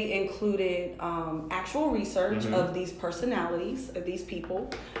 and they included actual research of these personalities, of these people,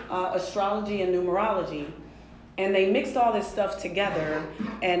 astrology and numerology. And they mixed all this stuff together,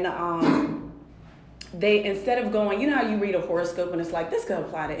 and they, instead of going, you know how you read a horoscope and it's like, this could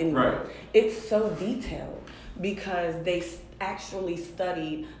apply to anyone. Right. It's so detailed because they actually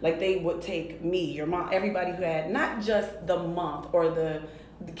studied, like they would take me, your mom, everybody who had not just the month or the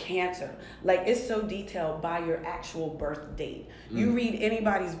Cancer, like it's so detailed by your actual birth date. You read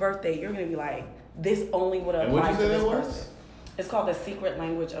anybody's birth date, you're gonna be like, this only would apply to this person. It's called The Secret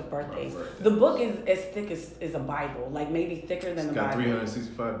Language of Birthdays. The book is as thick as a Bible, like maybe thicker than the Bible. It's got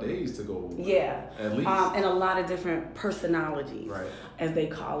 365 days to go. Yeah, at least. And a lot of different personalities, as they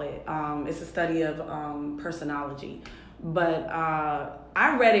call it. It's a study of personology. But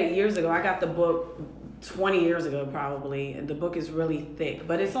I read it years ago. I got the book 20 years ago probably, and the book is really thick,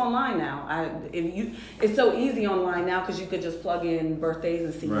 but it's online now. It's so easy online now because you could just plug in birthdays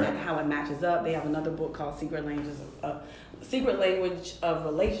and see how it matches up. They have another book called Secret Language of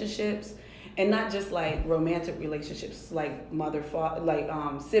Relationships, and not just like romantic relationships, like mother, father, like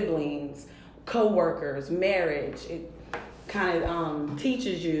siblings, co-workers, marriage. It kind of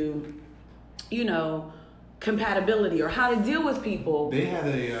teaches you, compatibility or how to deal with people. They had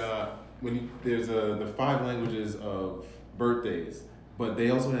there's the 5 languages of birthdays, but they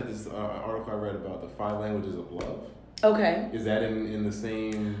also had this article I read about the 5 languages of love. Okay. Is that in the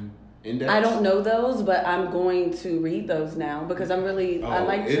same index? I don't know those, but I'm going to read those now because I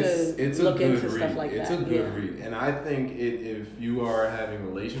like to look into stuff like that. It's a good read. And I think if you are having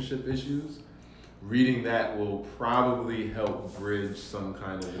relationship issues, reading that will probably help bridge some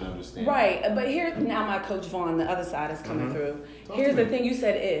kind of an understanding. Right, but here now my Coach Vaughn, the other side is coming through. Here's the thing: you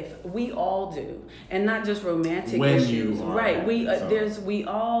said if we all do, and not just romantic issues. Right, we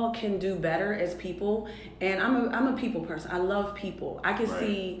all can do better as people, and I'm a people person. I love people. I can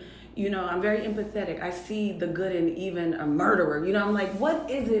see. I'm very empathetic. I see the good in even a murderer. I'm like, what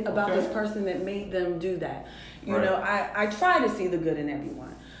is it about this person that made them do that? I try to see the good in everyone.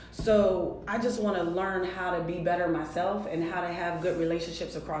 So I just want to learn how to be better myself and how to have good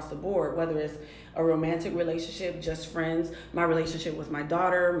relationships across the board, whether it's a romantic relationship, just friends, my relationship with my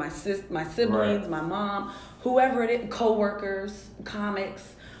daughter, my siblings, my mom, whoever it is, co-workers,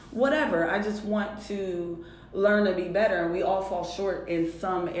 comics, whatever. I just want to learn to be better, and we all fall short in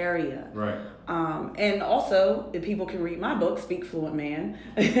some area. Right. And also, if people can read my book, Speak Fluent Man,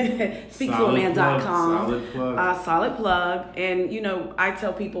 speakfluentman.com. Solid plug. And, I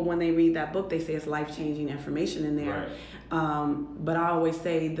tell people when they read that book, they say it's life-changing information in there. Right. But I always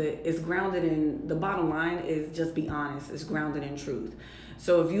say that it's grounded in, the bottom line is just be honest. It's grounded in truth.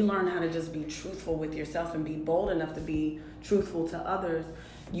 So if you learn how to just be truthful with yourself and be bold enough to be truthful to others,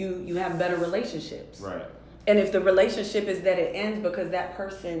 you have better relationships. Right. And if the relationship is that it ends because that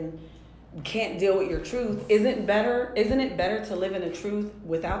person can't deal with your truth, isn't it better to live in a truth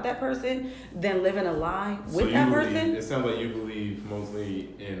without that person than live in a lie with that person? It sounds like you believe mostly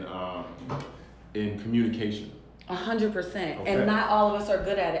in communication. 100%. And not all of us are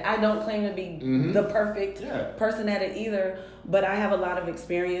good at it. I don't claim to be the perfect person at it either, but I have a lot of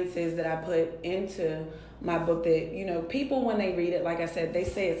experiences that I put into my book that, people when they read it, like I said, they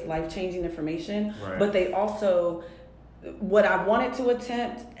say it's life-changing information, but they also what I wanted to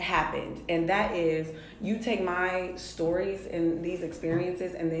attempt happened, and that is you take my stories and these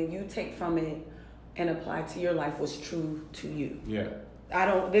experiences, and then you take from it and apply to your life what's true to you. Yeah.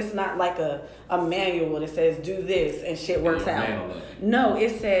 This is not like a manual that says do this and shit works out. No,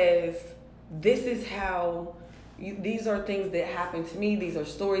 it says this is how these are things that happen to me. These are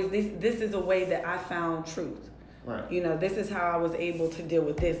stories. This is a way that I found truth. Right. You know, this is how I was able to deal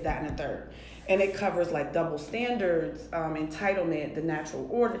with this, that, and the third. And it covers like double standards, entitlement, the natural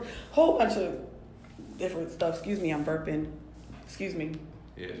order, whole bunch of different stuff. Excuse me, I'm burping. Excuse me.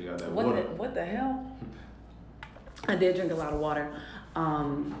 Yeah, you got that water. What the hell? I did drink a lot of water.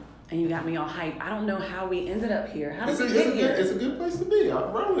 And you got me all hyped. I don't know how we ended up here. How did we get here? It's a good place to be.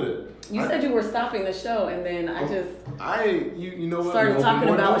 I'm run with it. You said you were stopping the show, and then you know what? Started talking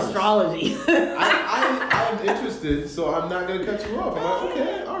about astrology. I'm interested, so I'm not gonna cut you off. I'm like,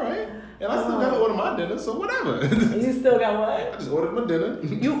 okay, all right. And I still gotta order my dinner, so whatever. You still got what? I just ordered my dinner.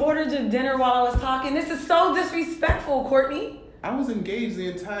 You ordered your dinner while I was talking? This is so disrespectful, Courtney. I was engaged the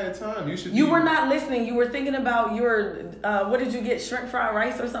entire time. You were not listening. You were thinking about your, what did you get, shrimp fried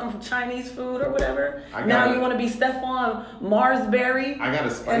rice or something from Chinese food or whatever? Now you want to be Stephon Marsberry? I got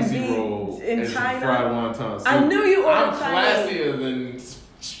a spicy roll in China. Fried wontons. I knew you ordered Chinese. I'm classier than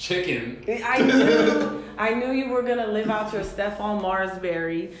chicken. I knew you were going to live out your Stephon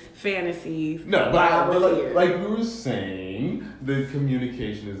Marsberry fantasies. No, but like we were saying, the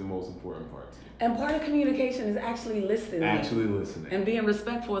communication is the most important part. And part of communication is actually listening. And being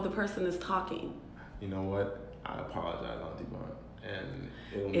respectful of the person that's talking. You know what? I apologize, Auntie Vaughn. And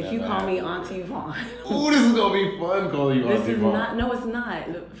if you call me Auntie Vaughn. Ooh, this is going to be fun calling you Auntie Vaughn. No, it's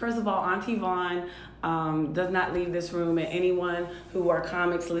not. First of all, Auntie Vaughn does not leave this room, and anyone who are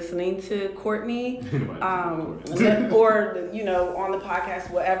comics listening to Courtney, or, you know, on the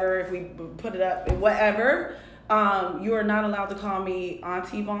podcast, whatever, if we put it up, whatever. You are not allowed to call me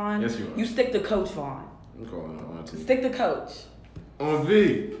Auntie Vaughn. Yes, you are. You stick to Coach Vaughn. I'm calling her Auntie. Stick to Coach. On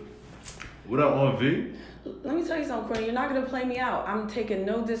V. What up, on V? Let me tell you something, Courtney. You're not going to play me out. I'm taking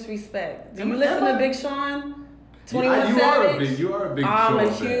no disrespect. Do you listen to Big Sean? 21 Savage? You are a big I'm Sean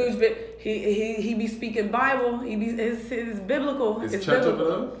a huge bit. He be speaking Bible. It's biblical. It's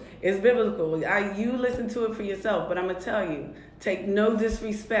biblical. It's biblical. You listen to it for yourself, but I'm gonna tell you, take no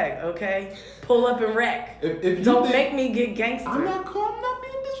disrespect, okay? Pull up and wreck. If Don't make me get gangster. I'm not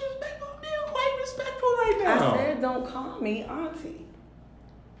being disrespectful. I'm being quite respectful right now. I said don't call me Auntie.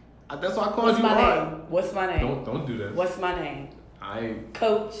 That's why I called you Aunt. What's my name? Don't do that. What's my name?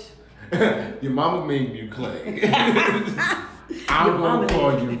 Coach. Your mama made you Clay. I'm going to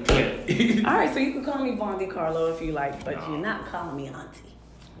call you Clay. All right, so you can call me Von DiCarlo if you like, but you're not calling me Auntie.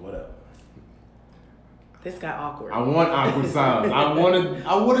 Whatever. This got awkward. I want awkward silence.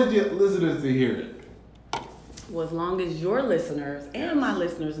 I wanted your listeners to hear it. Well, as long as your listeners and my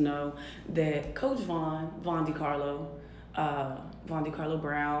listeners know that Coach Von DiCarlo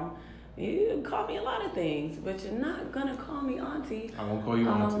Brown, you can call me a lot of things, but you're not gonna call me Auntie. I won't call you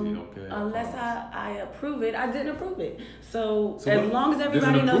Auntie, okay? Unless I approve it. I didn't approve it. So as long as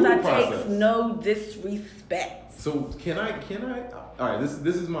everybody knows I take no disrespect. So can I? All right,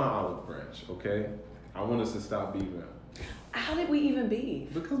 this is my olive branch, okay? I want us to stop beefing. How did we even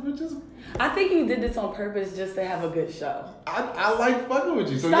beef? Because we're just... I think you did this on purpose just to have a good show. I like fucking with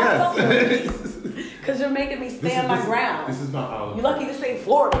you, so Stop yes. Because you're making me stand my ground. This is my olive. You're lucky to say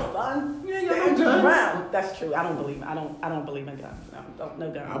Florida, son. Yeah, stand your ground. That's true. I don't believe in guns. No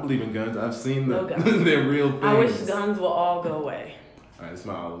guns. I believe in guns. I've seen them. No guns. They're real things. I wish guns will all go away. All right, it's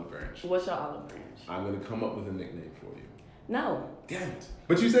my olive branch. What's your olive branch? I'm gonna come up with a nickname for you. No. Damn it.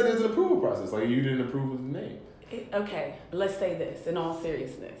 But you said there's an approval process. Like you didn't approve of the name. Okay, let's say this in all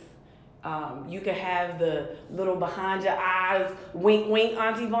seriousness. You can have the little behind your eyes, wink, wink,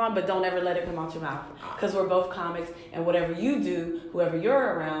 Auntie Vaughn, but don't ever let it come out your mouth. Because we're both comics, and whatever you do, whoever you're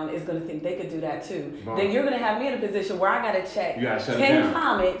around is going to think they could do that too. Vaughn. Then you're going to have me in a position where I got to check 10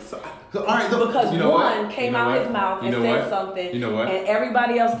 comics so, all right, because one came out his mouth and said something, and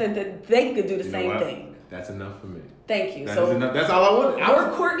everybody else said that they could do the same thing. That's enough for me. Thank you. That's all I want.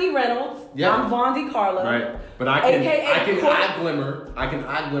 We're Courtney Reynolds. Yeah. I'm Von DiCarlo. Right. But I can eye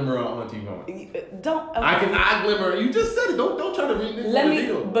glimmer on Auntie Vaughn. Don't. Okay. I can eye glimmer. You just said it. Don't try to read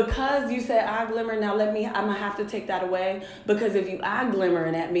this. Because you said eye glimmer. Now I'm gonna have to take that away because if you eye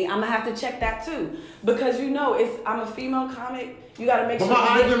glimmering at me, I'm gonna have to check that too. Because I'm a female comic. You gotta make sure. But my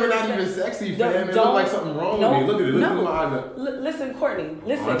eye glimmer not even sexy, fam. It looks like something wrong with me. Look at it. Listen to my eye glimmer. Listen, Courtney.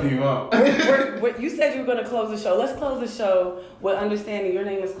 Listen. Auntie Vaughn. You said you were gonna close the show. Let's close the show with understanding your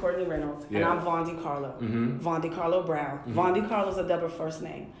name is Courtney Reynolds and I'm Von DiCarlo. Mm-hmm. Von DiCarlo Brown. Mm-hmm. Von DiCarlo's a double first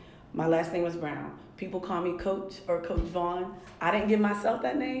name. My last name is Brown. People call me Coach or Coach Vaughn. I didn't give myself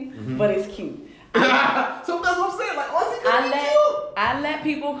that name, Mm-hmm. but it's cute. So that's what I'm saying. Like, I let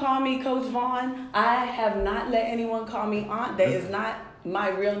people call me Coach Vaughn. I have not let anyone call me aunt. That is not my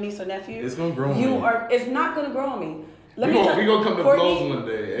real niece or nephew. It's gonna grow on me. It's not gonna grow on me. We gonna come to blows one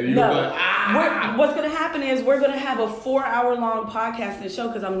day, and you're gonna be like, What's gonna happen is we're gonna have a 4-hour-long podcast and show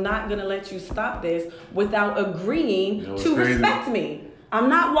because I'm not gonna let you stop this without agreeing to respect me. I'm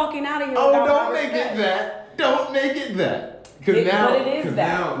not walking out of here. Oh, don't make it that. Don't make it that. But it is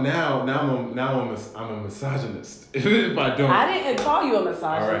that. Now I'm a misogynist. If I don't. I didn't call you a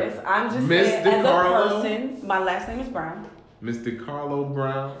misogynist. Right. I'm just saying as a person. My last name is Brown. Mr. Carlo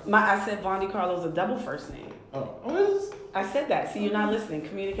Brown. I said Von DiCarlo is a double first name. Oh, I said that. See, you're not listening.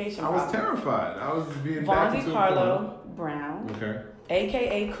 Communication. I was terrified. I was being Von DiCarlo Brown. Okay.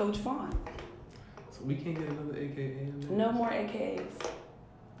 AKA Coach Vaughn. So we can't get another AKA in there? No more AKAs.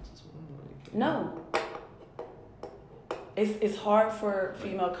 No. It's hard for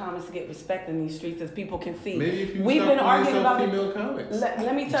female comics to get respect in these streets, as people can see. Maybe if you We've been arguing about female comics.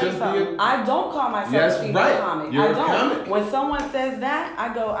 Let me tell you something. I don't call myself a female comic. You're I don't. A comic. When someone says that,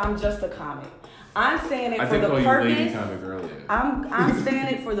 I go, I'm just a comic. I'm saying it for the purpose. I did call you lady comic earlier. I'm saying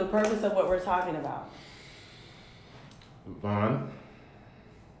it for the purpose of what we're talking about. Von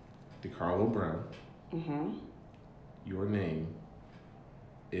DiCarlo Brown. Mm-hmm. Your name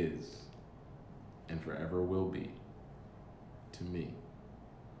is and forever will be to me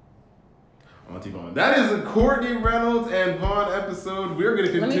Auntie Vaughn. That is a Courtney Reynolds and Vaughn episode. We're going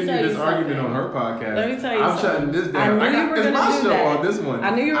to continue this argument on her podcast. Let me tell you I'm shutting this down. It's my show on this one. I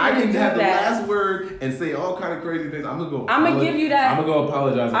knew you were going to do that. I can have the last word and say all kind of crazy things. I'm going to go. I'm going to give you that. I'm going to go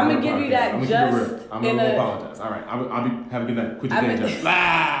apologize. I'm going to give you that. I'm going to go apologize. All right. I'll be. Have a good night. Quit your day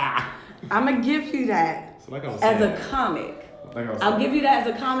job. I'm going to give you that as a comic. I'll give you that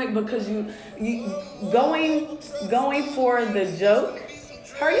as a comic because you going for the joke.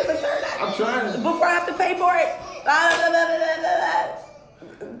 Hurry up and turn that. I'm trying. Before I have to pay for it.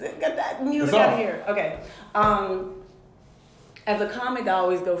 Get that music out of here. Okay. As a comic, I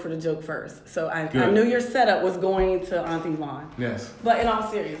always go for the joke first. So I knew your setup was going to Auntie Vaughn. Yes. But in all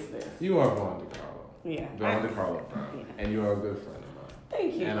seriousness. You are Von DiCarlo. Yeah. Von DiCarlo Brown. Yeah. And you are a good friend of mine.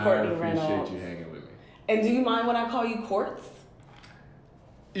 Thank you, and Courtney Reynolds. And I appreciate you hanging with me. And do you mind when I call you Quartz?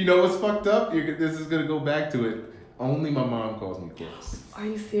 You know what's fucked up? This is going to go back to it. Only my mom calls me Quartz. Are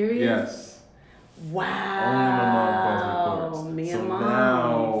you serious? Yes. Wow. Only my mom calls me Quartz. So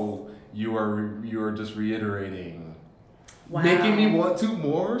now you are just reiterating. Wow. Making me want to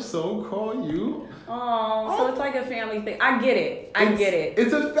more so call you. Oh, so it's like a family thing. I get it.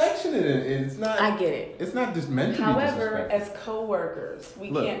 It's affectionate. It's not. I get it. It's not just meant to be However, as co-workers,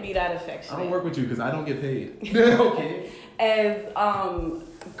 we can't be that affectionate. I don't work with you because I don't get paid. Okay. As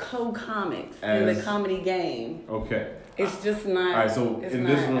co-comics in the comedy game. Okay. It's just not. All right. So it's in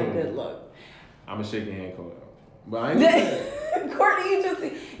not this room, a good look. I'm gonna shake your hand, Cole. But I ain't. Courtney,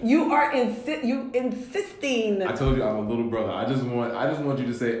 you are insisting. I told you I'm a little brother. I just want you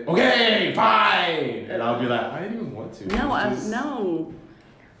to say, okay, fine, and I'll be like, I didn't even want to. No.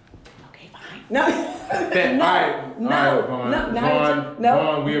 Okay, fine. No.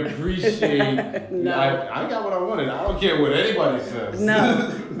 Vaughn, we appreciate. No. I got what I wanted. I don't care what anybody says. No,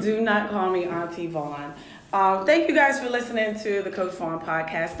 do not call me Auntie Vaughn. Thank you guys for listening to the Coach Vaughn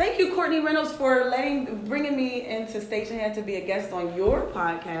podcast. Thank you, Courtney Reynolds, for bringing me into Station Head to be a guest on your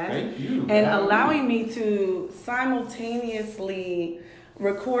podcast. Thank you. And allowing me to simultaneously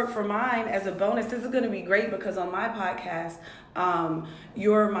record for mine as a bonus. This is going to be great because on my podcast,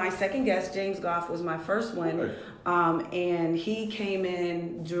 you're my second guest. James Goff was my first one. And he came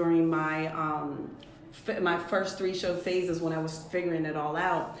in during my first 3 show phases when I was figuring it all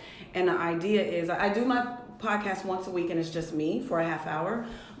out. And the idea is I do my podcast once a week and it's just me for a half hour.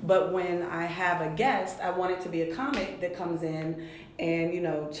 But when I have a guest, I want it to be a comic that comes in and,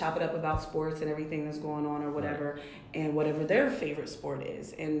 chop it up about sports and everything that's going on or whatever, and whatever their favorite sport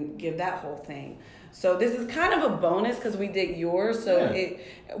is, and give that whole thing. So this is kind of a bonus because we did yours. So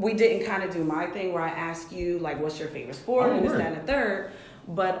we didn't kind of do my thing where I ask you, like, what's your favorite sport and this, that, and the third.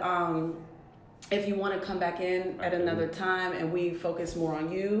 But if you want to come back in at another time and we focus more on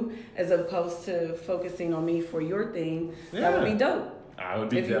you as opposed to focusing on me for your thing, that would be dope. I would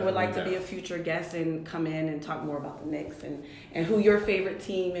be if you would like to be a future guest and come in and talk more about the Knicks and who your favorite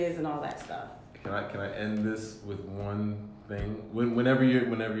team is and all that stuff. Can I end this with one thing? Whenever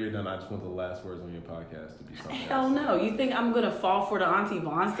you're done, I just want the last words on your podcast to be something. Hell no! You think I'm gonna fall for the Auntie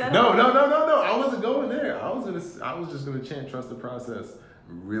Vaughn setup? No! I wasn't going there. I was just gonna chant "Trust the Process"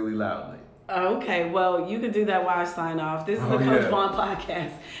 really loudly. Okay, well, you can do that while I sign off. This is the Coach Vaughn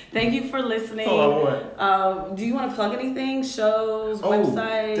podcast. Thank you for listening. That's all I want. Do you want to plug anything? Shows,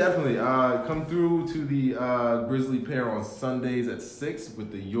 website? Definitely. Come through to the Grizzly Pear on Sundays at 6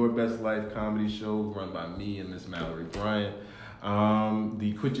 with the Your Best Life comedy show run by me and Miss Mallory Bryant.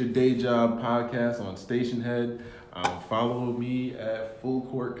 The Quit Your Day Job podcast on Station Head. Follow me at Full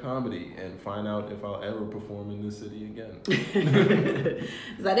Court Comedy and find out if I'll ever perform in this city again.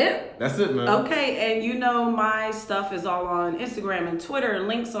 Is that it? That's it, man. Okay, and you know my stuff is all on Instagram and Twitter.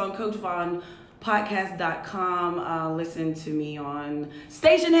 Links on CoachVaughnPodcast.com. Listen to me on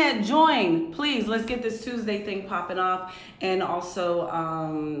Station Head. Join, please. Let's get this Tuesday thing popping off. And also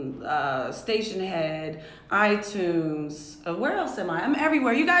Station Head, iTunes. Where else am I? I'm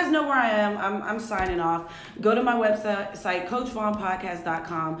everywhere. You guys know where I am. I'm signing off. Go to my website,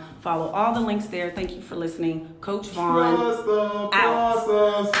 CoachVaughnPodcast.com. Follow all the links there. Thank you for listening. Coach Vaughn. Trust the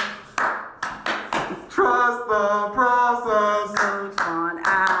process. Trust the process. Coach Vaughn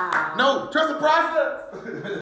out. No, trust the process.